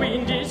 for the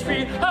wind is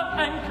free. Her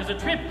anchor's a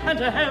trip and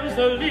her helm's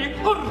a lee.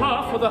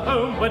 Hurrah for the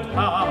homeward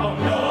bound.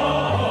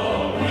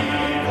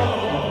 Yo-heave-ho,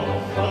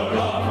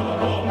 hurrah for the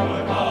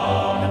homeward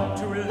bound.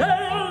 To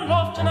lay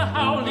aloft in a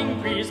howling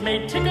breeze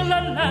may tickle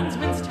a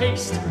landsman's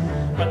taste,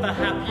 but the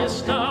happiest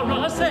star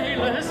a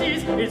sailor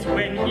sees is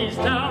when he's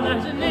down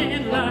at an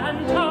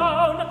inland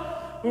town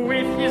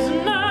with his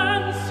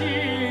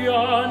Nancy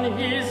on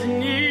his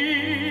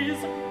knees.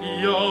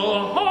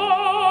 Yo-ho!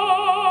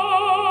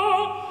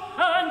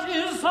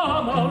 His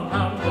arm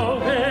around her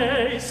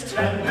waist,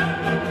 and then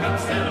the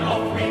capstan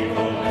off we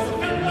go as the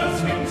fiddler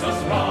swings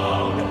us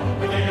round.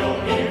 With a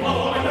yo-heave-ho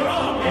and her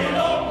arm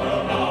below,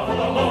 hurrah for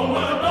the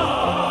homeward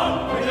bound.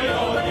 With a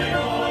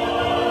yo-heave-ho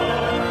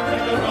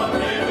and her arm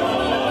below,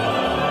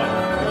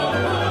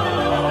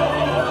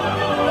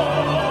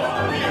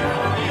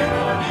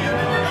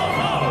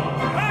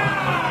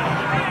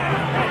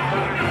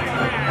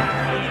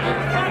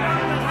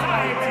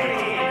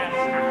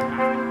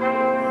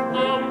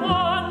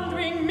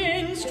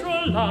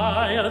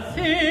 lie, a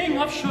thing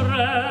of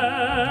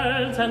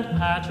shreds and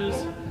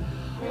patches,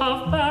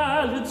 of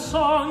ballads,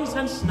 songs,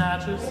 and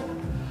snatches,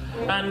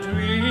 and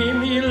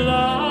dreamy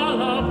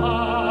lullaby,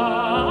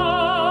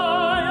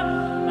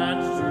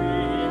 and dreamy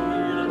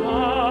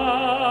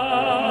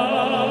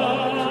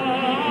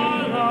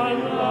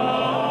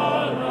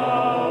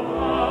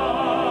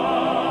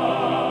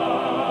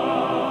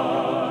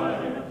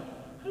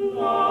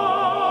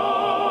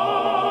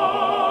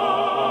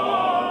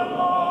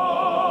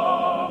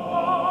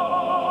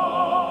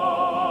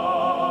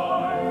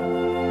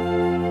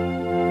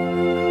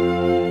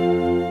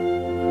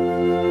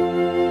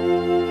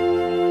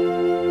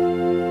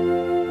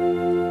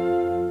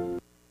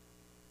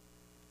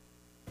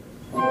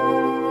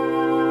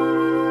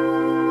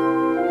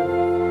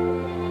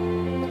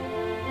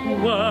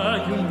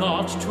Were you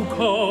not to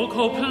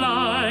Coco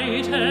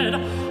plighted,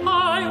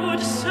 I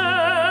would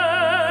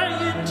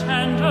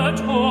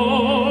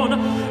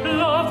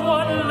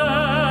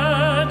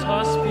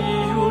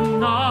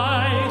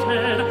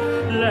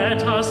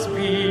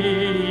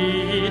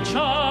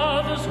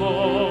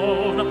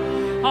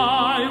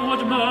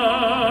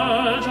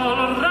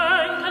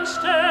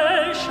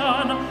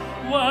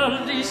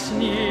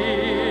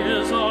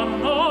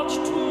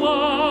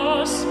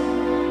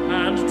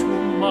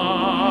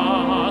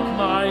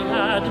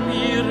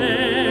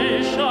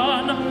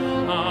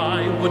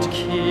would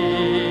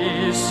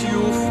kiss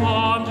you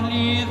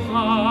fondly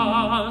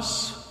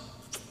thus.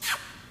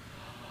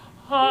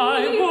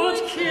 I would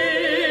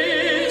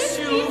kiss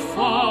you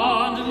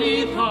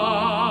fondly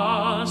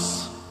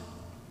thus.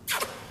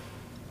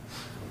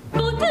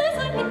 But as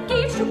I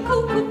engage you,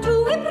 Coco,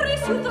 to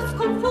embrace you thus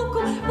con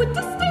fuoco, would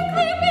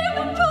distinctly be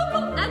no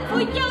choco, and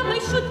for yam I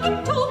should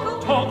give Toco.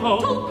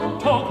 Toco,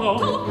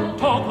 Toco,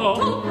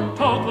 Toco,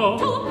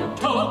 Toco,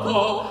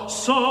 Toco.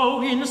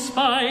 So in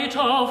spite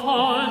of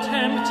all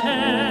temptation,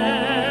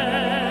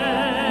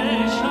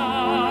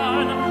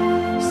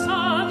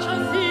 such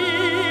a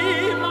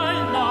theme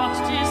I'll not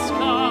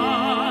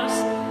discuss,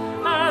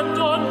 and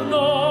on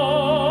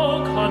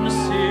no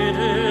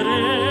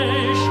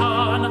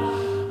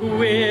consideration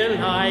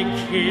will I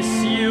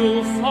kiss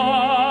you fondly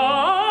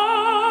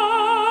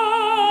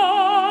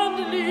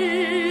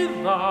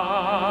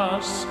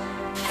thus.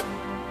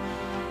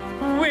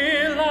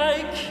 Will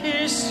I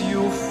kiss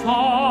you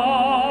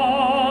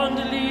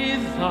fondly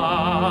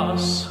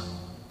thus?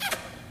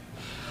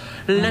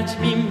 Let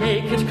me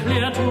make it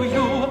clear to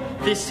you,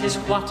 this is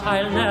what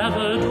I'll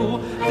never do.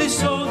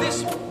 This, oh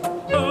this,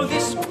 oh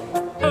this,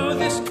 oh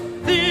this,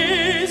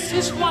 this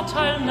is what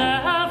I'll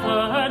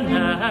never,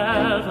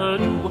 never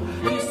do.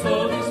 This,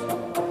 oh this,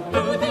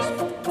 oh this,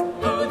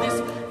 oh this,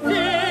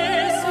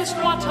 this is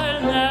what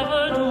I'll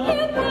never do.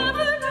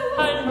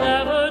 I'll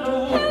never do.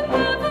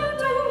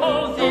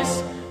 Oh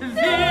this,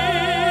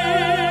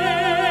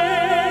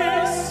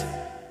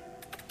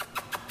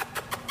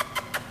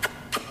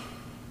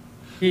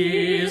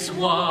 is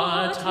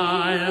what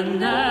I'll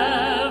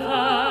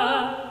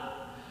never,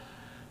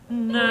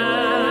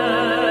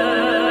 never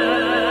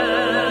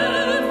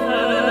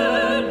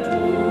do.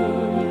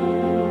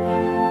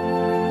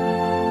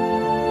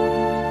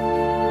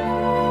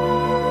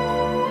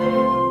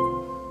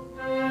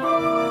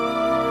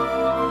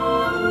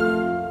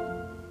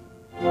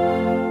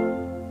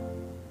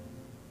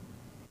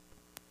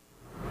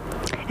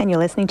 And you're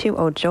listening to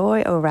Oh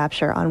Joy, Oh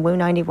Rapture on Woo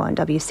 91,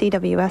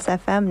 WCWS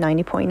FM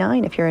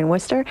 90.9 if you're in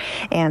Worcester,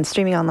 and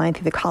streaming online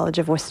through the College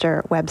of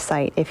Worcester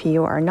website if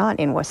you are not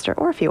in Worcester,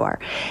 or if you are.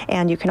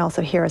 And you can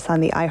also hear us on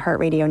the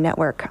iHeartRadio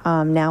network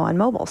now on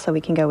mobile, so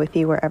we can go with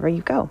you wherever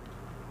you go.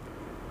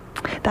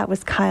 That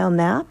was Kyle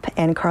Knapp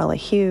and Carla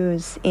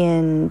Hughes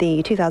in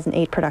the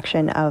 2008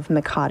 production of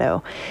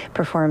Mikado,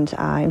 performed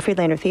in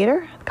Friedlander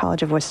Theater,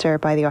 College of Worcester,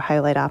 by the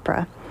Ohio Light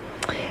Opera.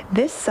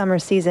 This summer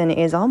season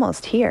is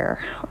almost here.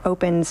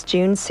 Opens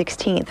June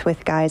 16th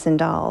with Guys and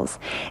Dolls.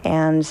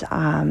 And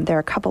there are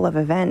a couple of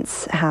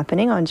events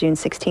happening on June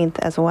 16th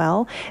as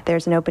well.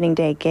 There's an opening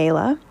day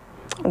gala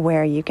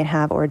where you can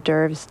have hors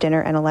d'oeuvres,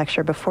 dinner, and a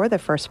lecture before the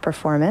first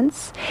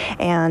performance.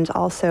 And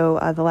also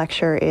the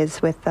lecture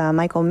is with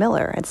Michael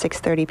Miller at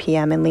 6:30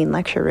 p.m. in Lean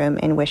Lecture Room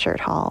in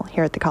Wishart Hall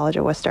here at the College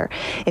of Worcester.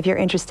 If you're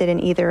interested in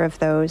either of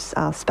those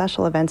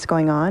special events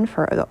going on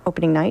for the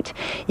opening night,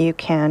 you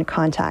can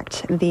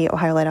contact the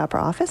Ohio Light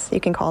Opera office. You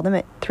can call them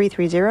at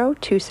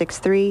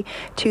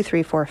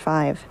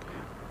 330-263-2345.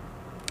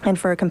 And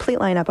for a complete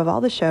lineup of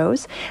all the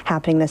shows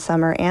happening this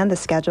summer and the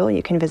schedule,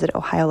 you can visit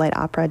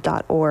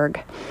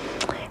ohiolightopera.org.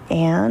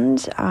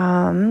 And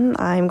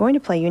I'm going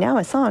to play you now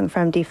a song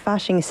from Die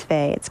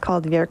Faschingsfee. It's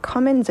called Wir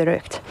kommen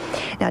zurück.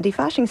 Now, Die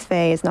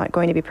Faschingsfee is not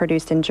going to be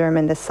produced in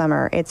German this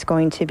summer. It's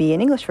going to be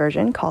an English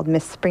version called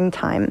Miss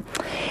Springtime.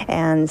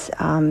 And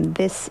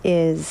this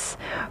is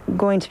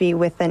going to be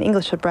with an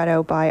English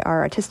libretto by our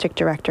artistic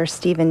director,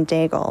 Stephen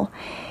Daigle.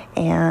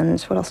 And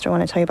what else do I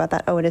want to tell you about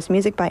that? Oh, it is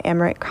music by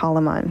Emmerich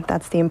Kalaman.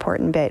 That's the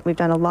important bit. We've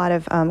done a lot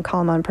of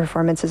Kalaman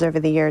performances over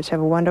the years. We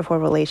have a wonderful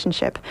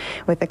relationship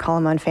with the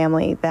Kalaman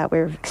family that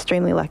we're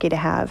extremely lucky to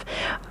have.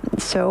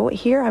 So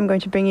here I'm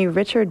going to bring you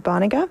Richard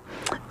Bonega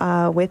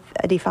with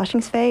Die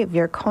Faschingsfee,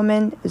 Wir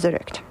kommen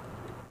zurück.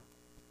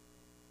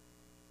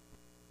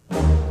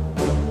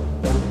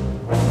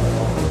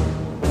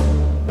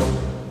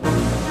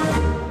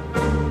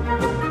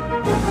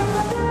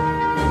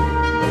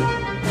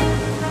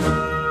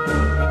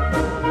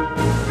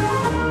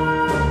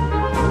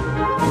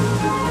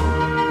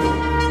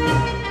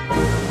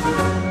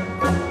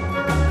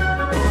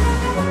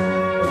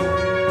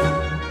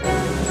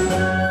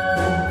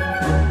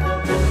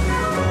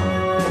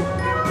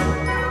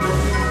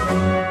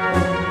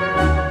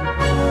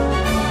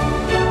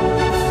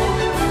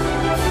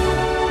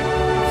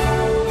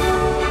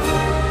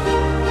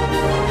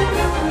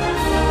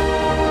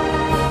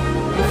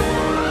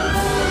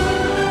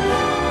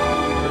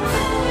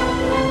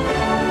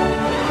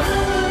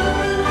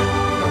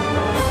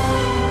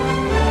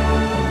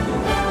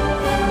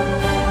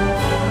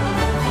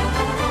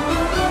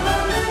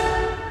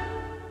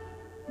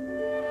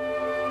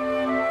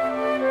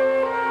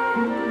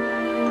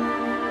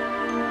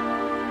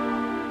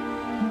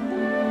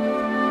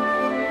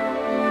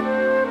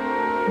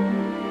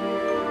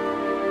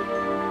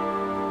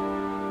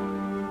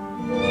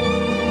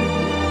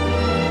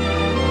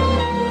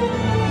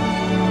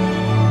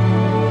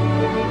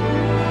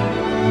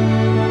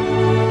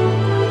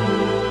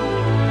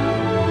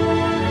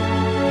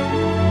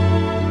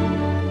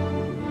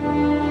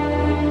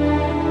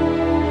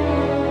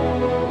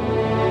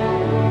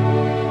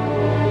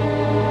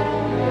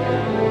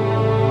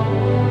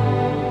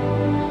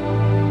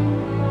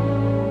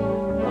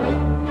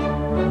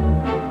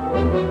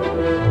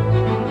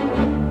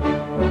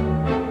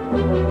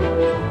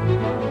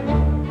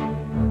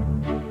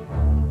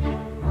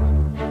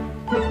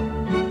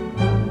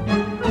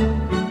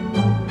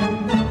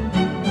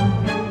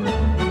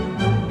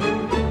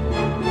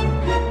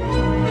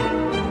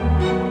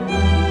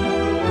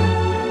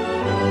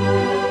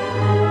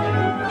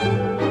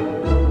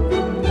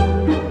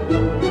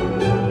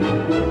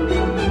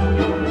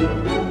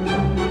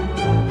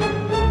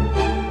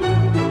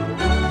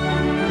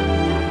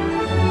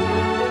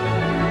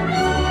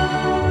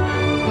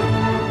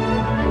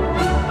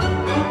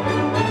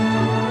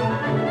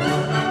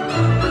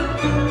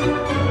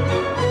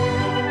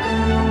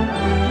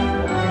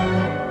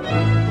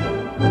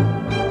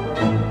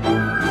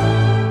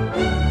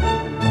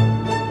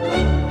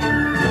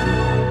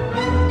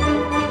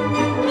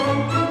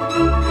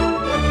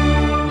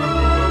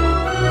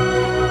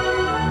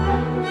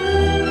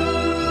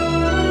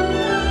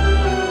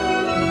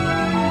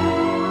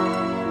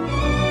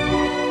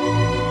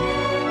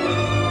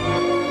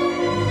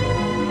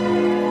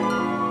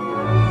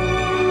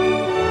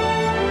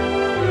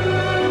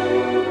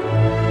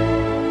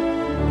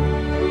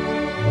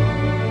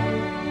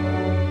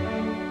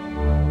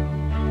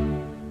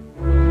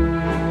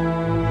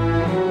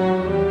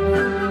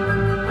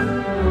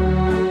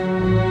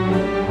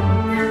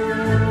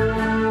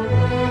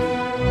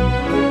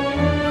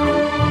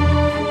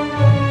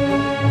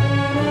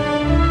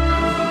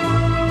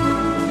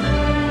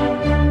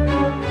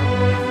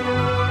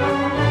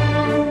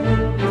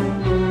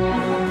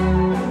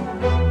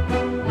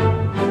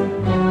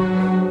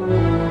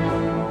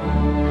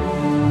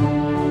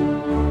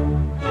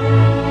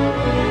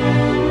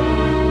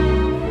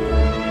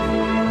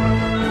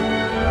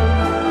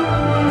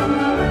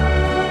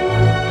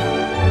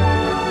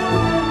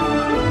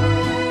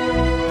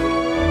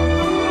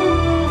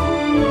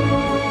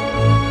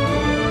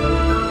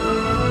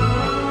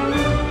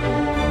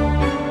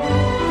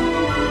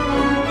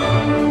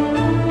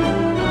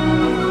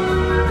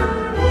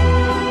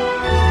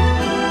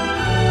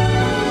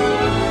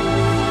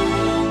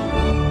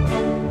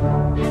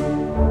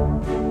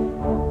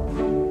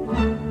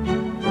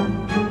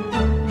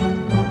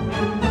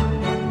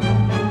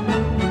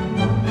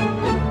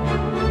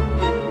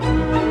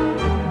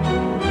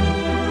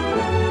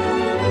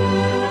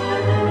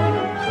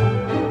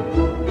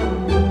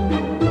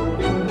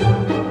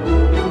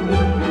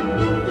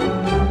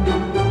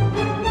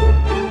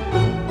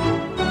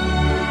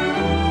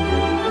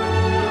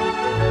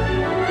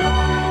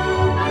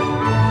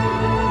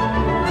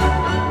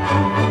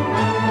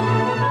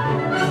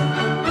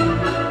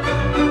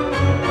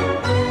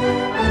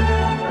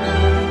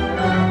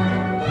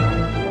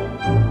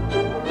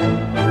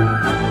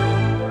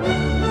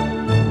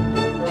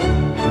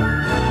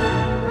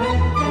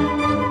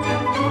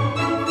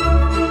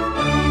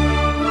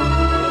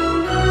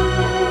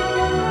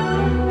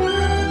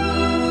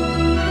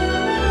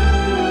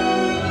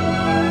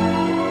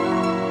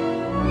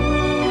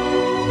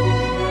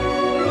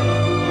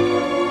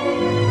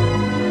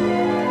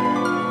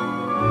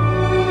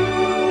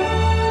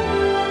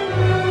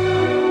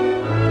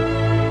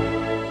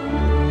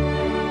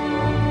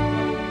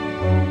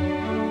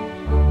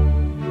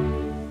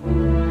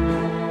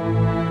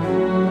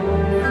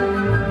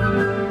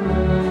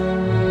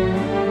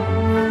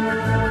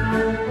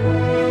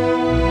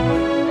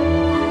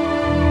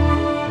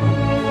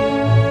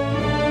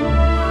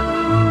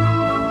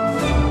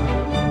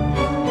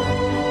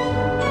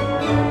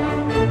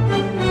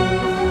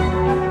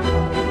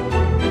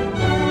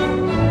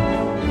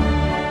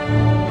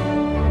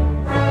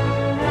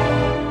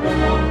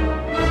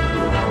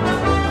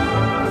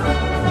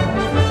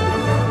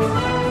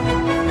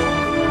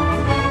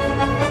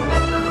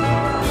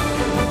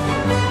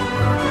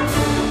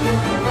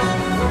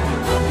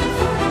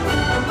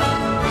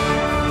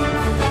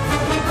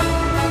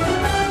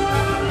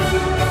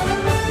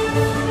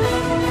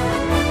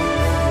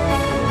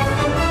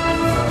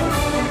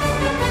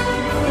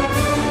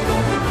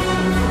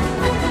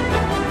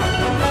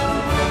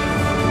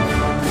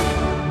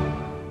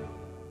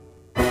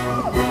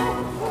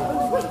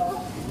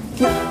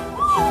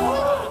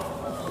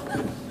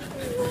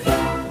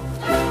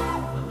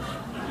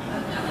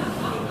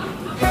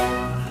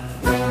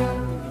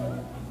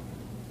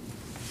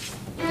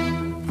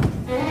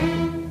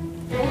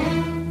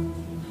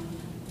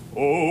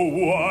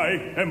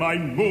 am I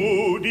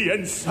moody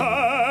and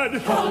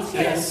sad?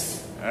 Confess.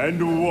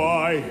 And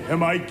why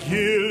am I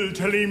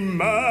guiltily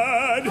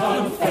mad?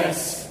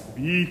 Confess.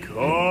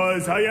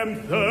 Because I am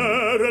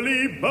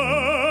thoroughly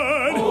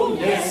bad. Oh,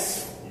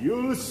 yes.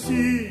 You'll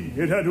see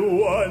it at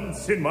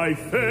once in my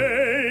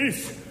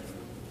face.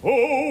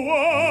 Oh,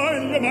 why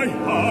am I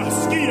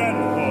husky and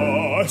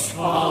hoarse?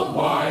 Ah,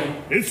 why?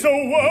 It's the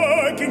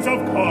workings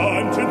of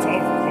conscience,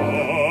 of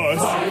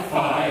course.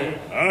 Fie.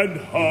 And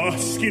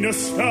huskiness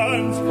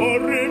stands for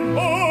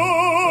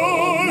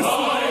remorse.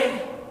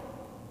 Fie.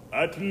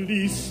 At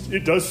least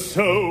it does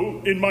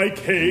so in my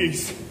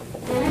case.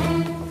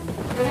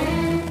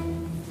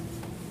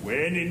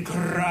 When in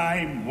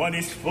crime one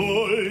is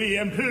fully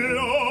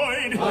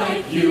employed,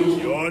 like you,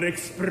 your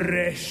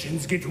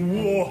expressions get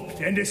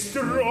warped and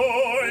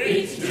destroyed.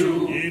 It's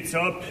true. It's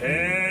a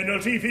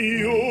penalty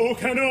few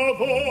can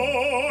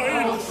avoid.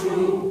 How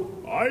true.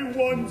 I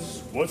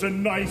once was a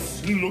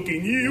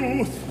nice-looking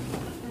youth,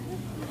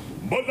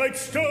 but like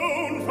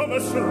stone from a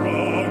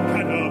strong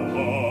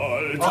catapult.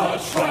 A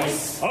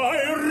trice. I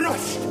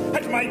rushed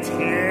at my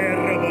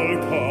terrible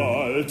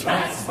cult.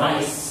 That's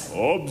vice.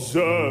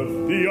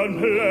 Observe the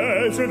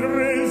unpleasant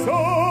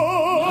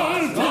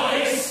result.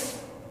 Nice.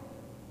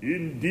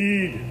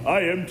 Indeed,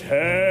 I am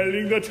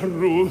telling the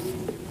truth.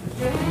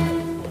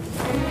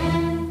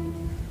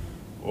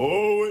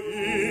 Oh,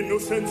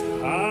 innocence,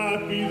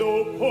 happy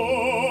though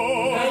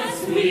poor.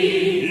 That's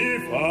me.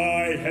 If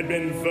I had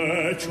been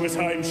virtuous,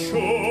 I'm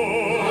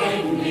sure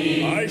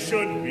I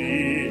should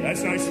be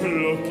as nice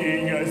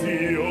looking as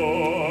you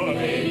are.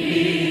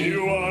 Maybe.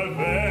 You are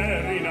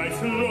very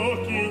nice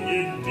looking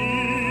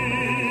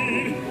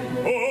indeed.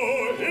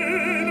 Oh,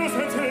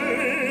 innocence,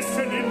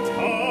 listen in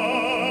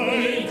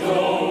time.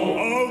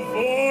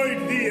 Avoid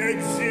the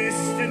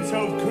existence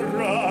of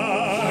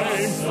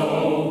crime.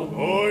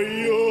 Or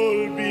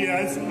you'll be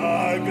as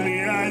ugly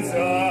as I.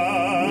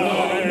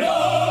 No.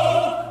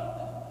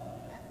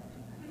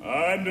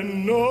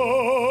 And no,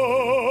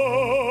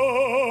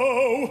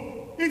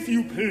 if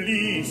you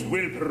please,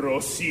 we'll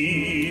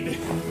proceed.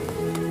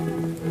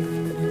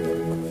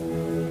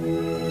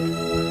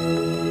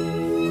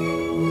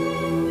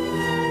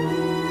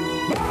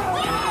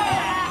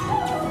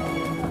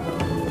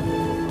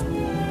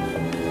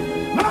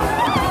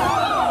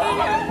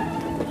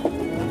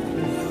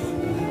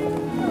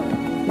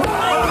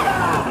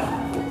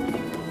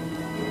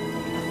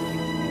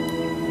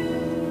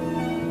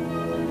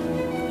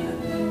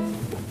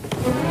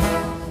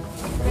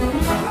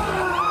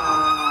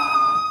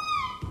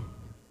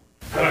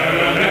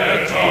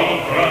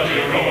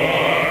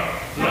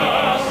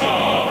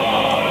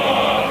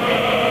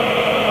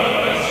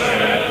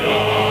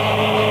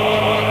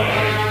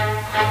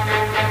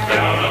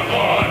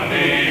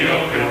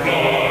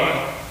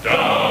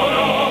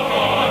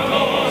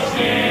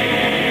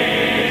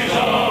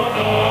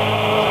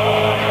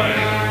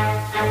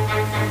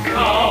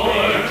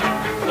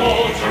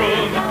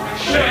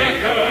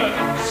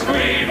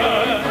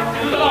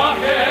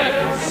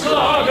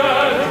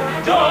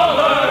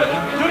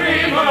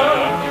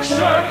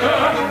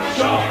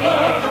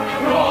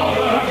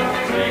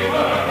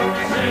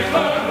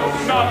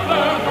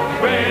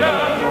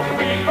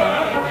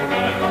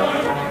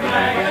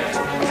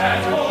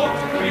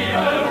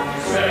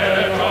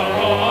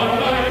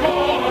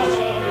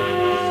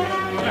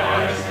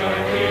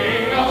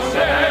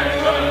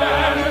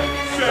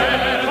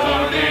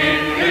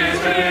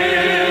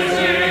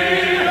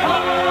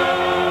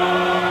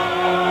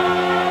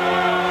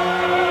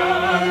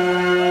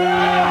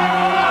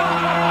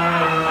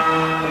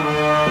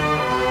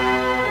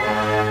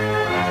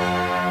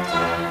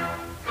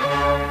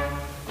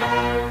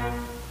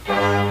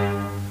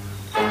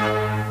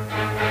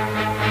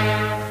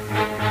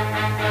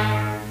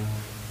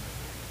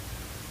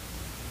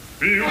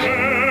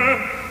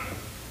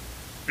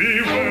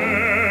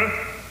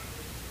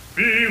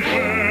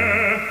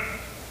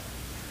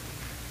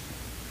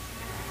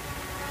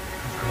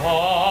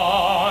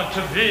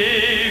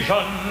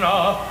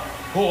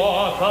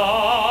 Poor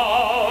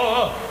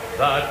thou,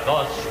 that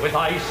thus with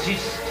icy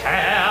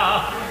stare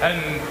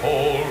and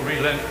cold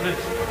relentless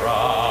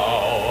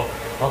brow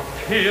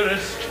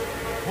appearest,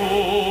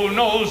 who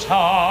knows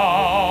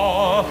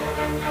how?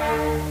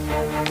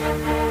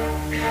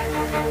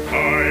 I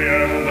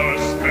am the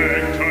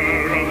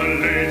spectre of the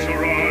late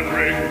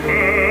Roderick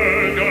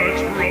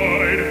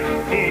Murgatroyd,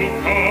 who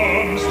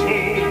comes to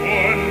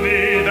warn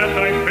thee that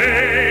thy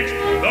fate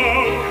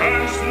thou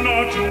canst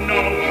not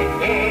now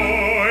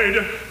avoid.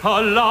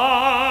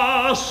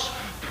 Alas,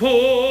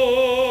 poor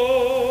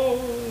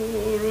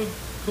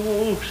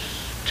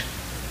ghost!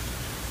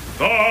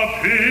 The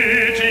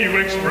pity you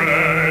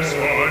express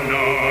for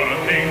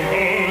nothing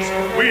goes.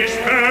 We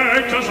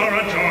spectres are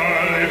a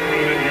jolly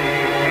crew than you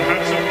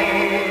perhaps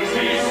suppose.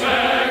 We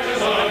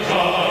spectres are a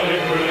jolly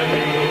crew than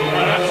you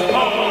perhaps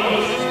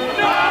suppose.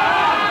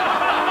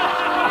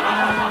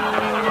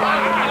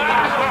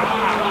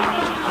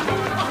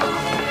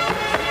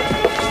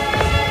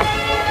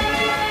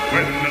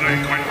 When the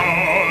night quite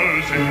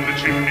howls and the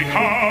chimney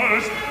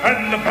calls,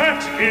 and the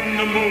bat in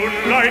the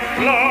moonlight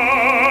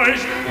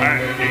flies,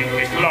 and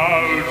inky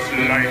clouds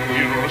like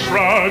mirror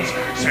shrouds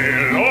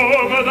sail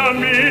over the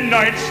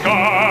midnight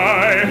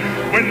sky.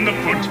 When the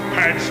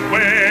footpads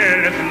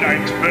wail as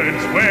night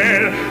birds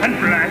wail, and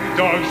black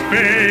dogs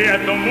bay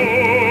at the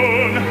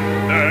moon,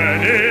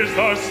 then is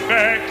the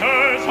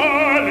spectre's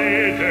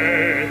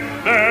holiday,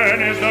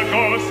 then is the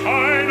ghost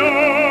I know.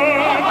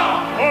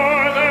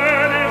 Oh,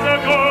 then is the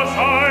ghost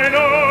I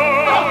know.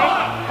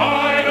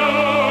 I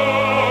know.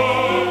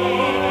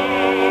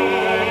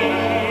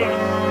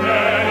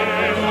 Then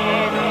is the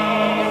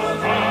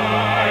ghost I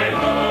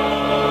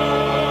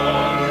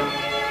know.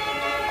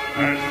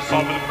 As the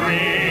summer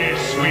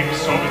breeze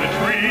sweeps over the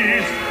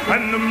trees,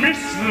 and the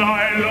mists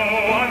lie low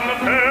on the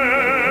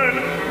fen,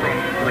 from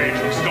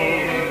raging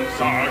stones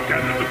are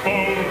gathered the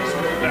bones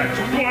that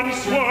once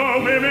were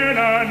women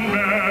and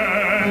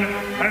men,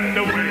 and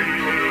away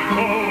they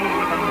go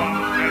with a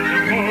bump and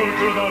they go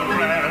to the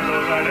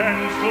revel that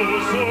ends too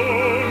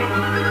soon.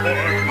 For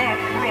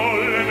cockerel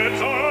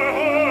limits our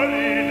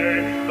holiday,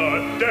 the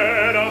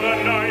dead of the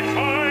night I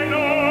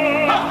know.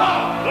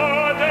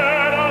 The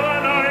dead of the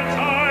night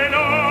I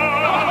know.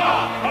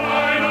 I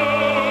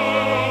know.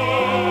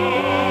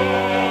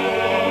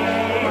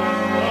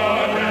 The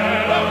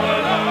dead of the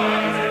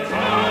night I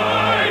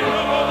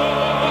know.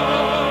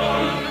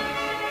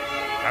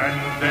 And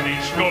then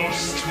each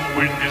ghost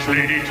with his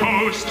lady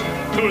toast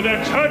to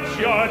their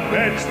churchyard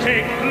beds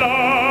take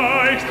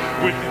flight,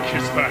 with a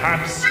kiss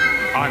perhaps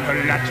on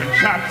her Latin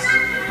chaps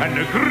and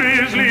a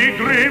grisly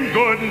grim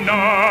good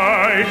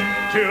night,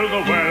 till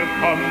the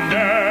welcome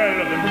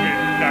knell of the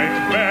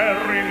midnight bell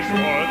rings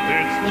forth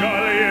its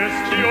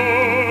jolliest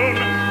tune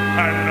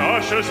and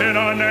ushers in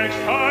our next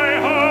high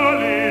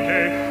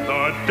holiday,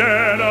 the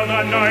dead of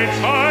the night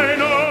I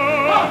know.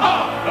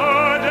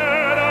 The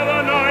dead of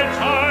the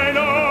night I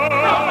know.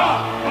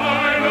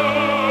 I know.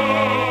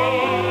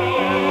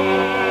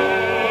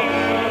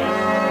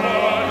 The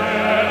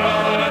dead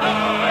of the night I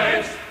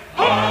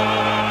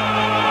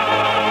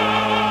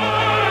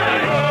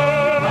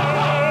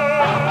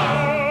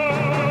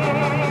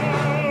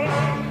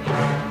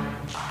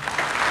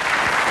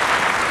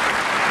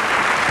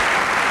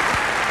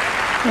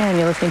know. And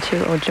you're listening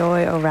to Oh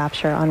Joy, Oh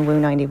Rapture on Woo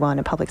 91,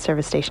 a public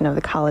service station of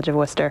the College of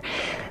Worcester.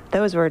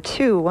 Those were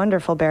two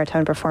wonderful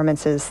baritone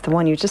performances. The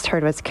one you just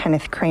heard was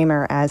Kenneth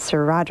Kramer as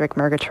Sir Roderick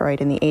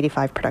Murgatroyd in the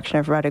 85 production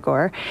of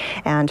Ruddigore.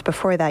 And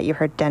before that, you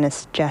heard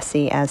Dennis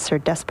Jesse as Sir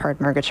Despard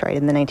Murgatroyd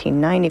in the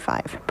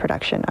 1995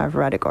 production of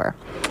Ruddigore.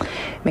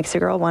 Makes a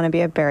girl want to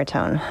be a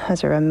baritone.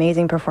 Those are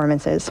amazing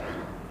performances.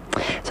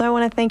 So I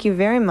want to thank you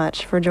very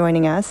much for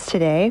joining us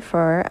today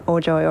for Oh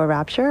Joy, Oh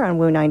Rapture on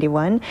Woo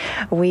 91.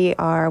 We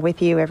are with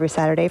you every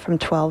Saturday from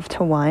 12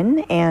 to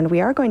 1, and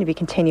we are going to be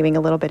continuing a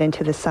little bit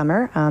into the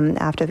summer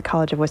after the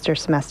College of Worcester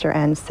semester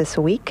ends this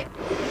week.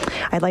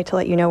 I'd like to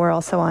let you know we're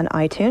also on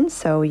iTunes,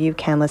 so you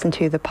can listen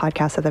to the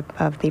podcast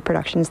of the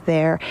productions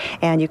there,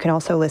 and you can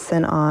also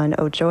listen on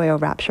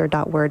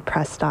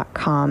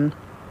ohjoyorapture.wordpress.com.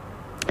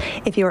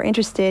 If you are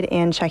interested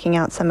in checking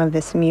out some of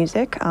this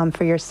music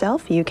for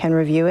yourself, you can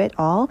review it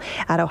all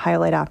at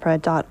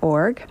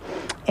ohiolightopera.org,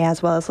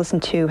 as well as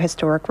listen to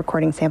historic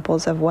recording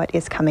samples of what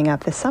is coming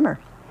up this summer.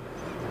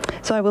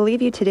 So I will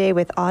leave you today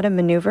with Autumn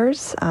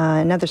Maneuvers,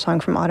 another song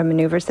from Autumn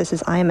Maneuvers. This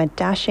is I Am a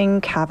Dashing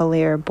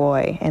Cavalier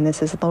Boy, and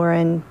this is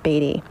Lauren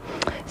Beatty.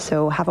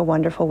 So have a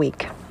wonderful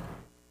week.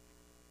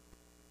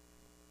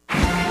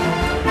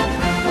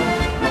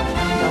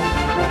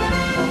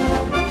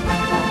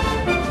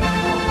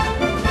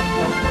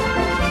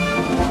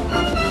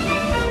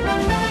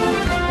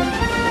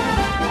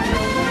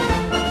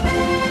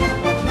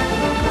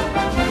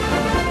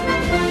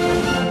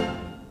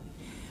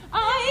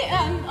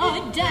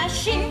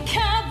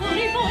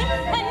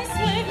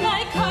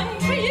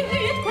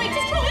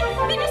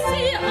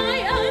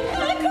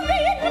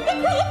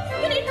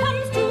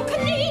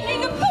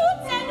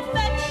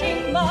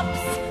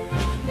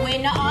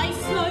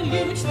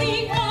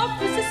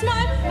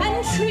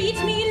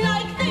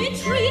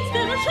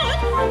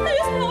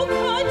 There's no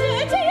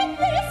cadet in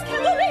this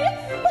cavalry,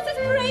 but it's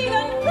brave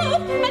and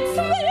proud and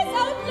swears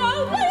out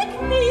loud like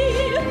me,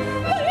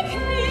 like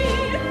me,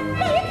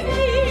 like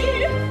me,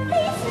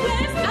 who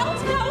swears out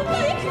loud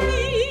like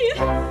me.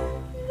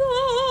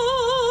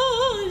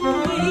 The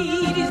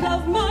ladies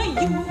love my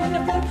uniform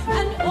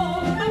and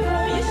all my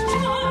boyish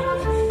charm.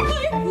 I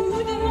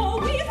woo them all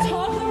with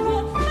talk of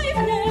war I've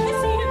never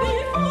seen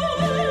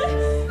before.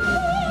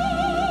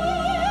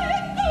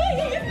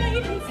 I've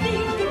made them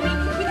think of me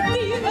with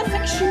viva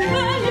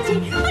sexuality.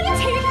 I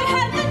take the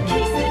hand and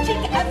kiss the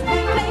cheek as we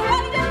play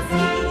hide and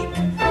seek.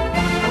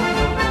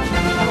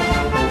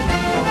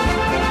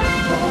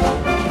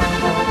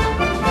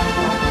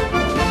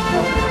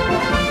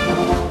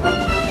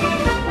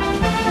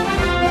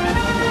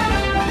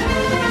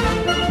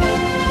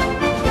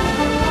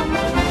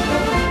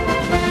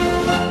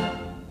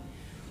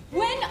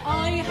 When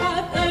I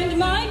have earned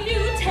my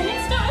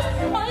lieutenant stars,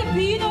 I'll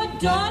be the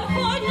Don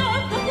Juan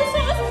of the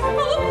Hussars.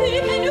 All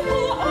women who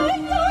I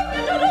thought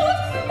and adored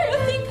will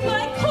think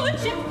my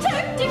courtship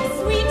tactics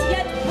sweet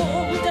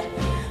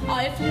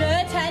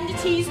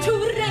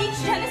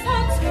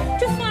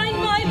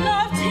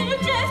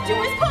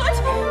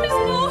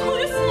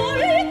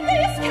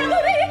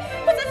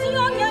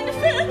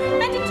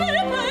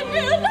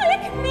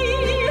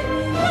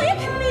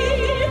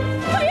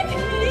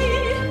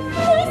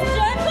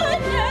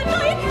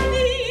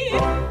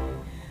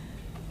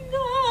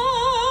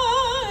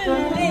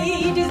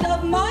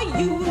my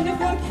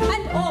uniform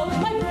and all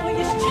my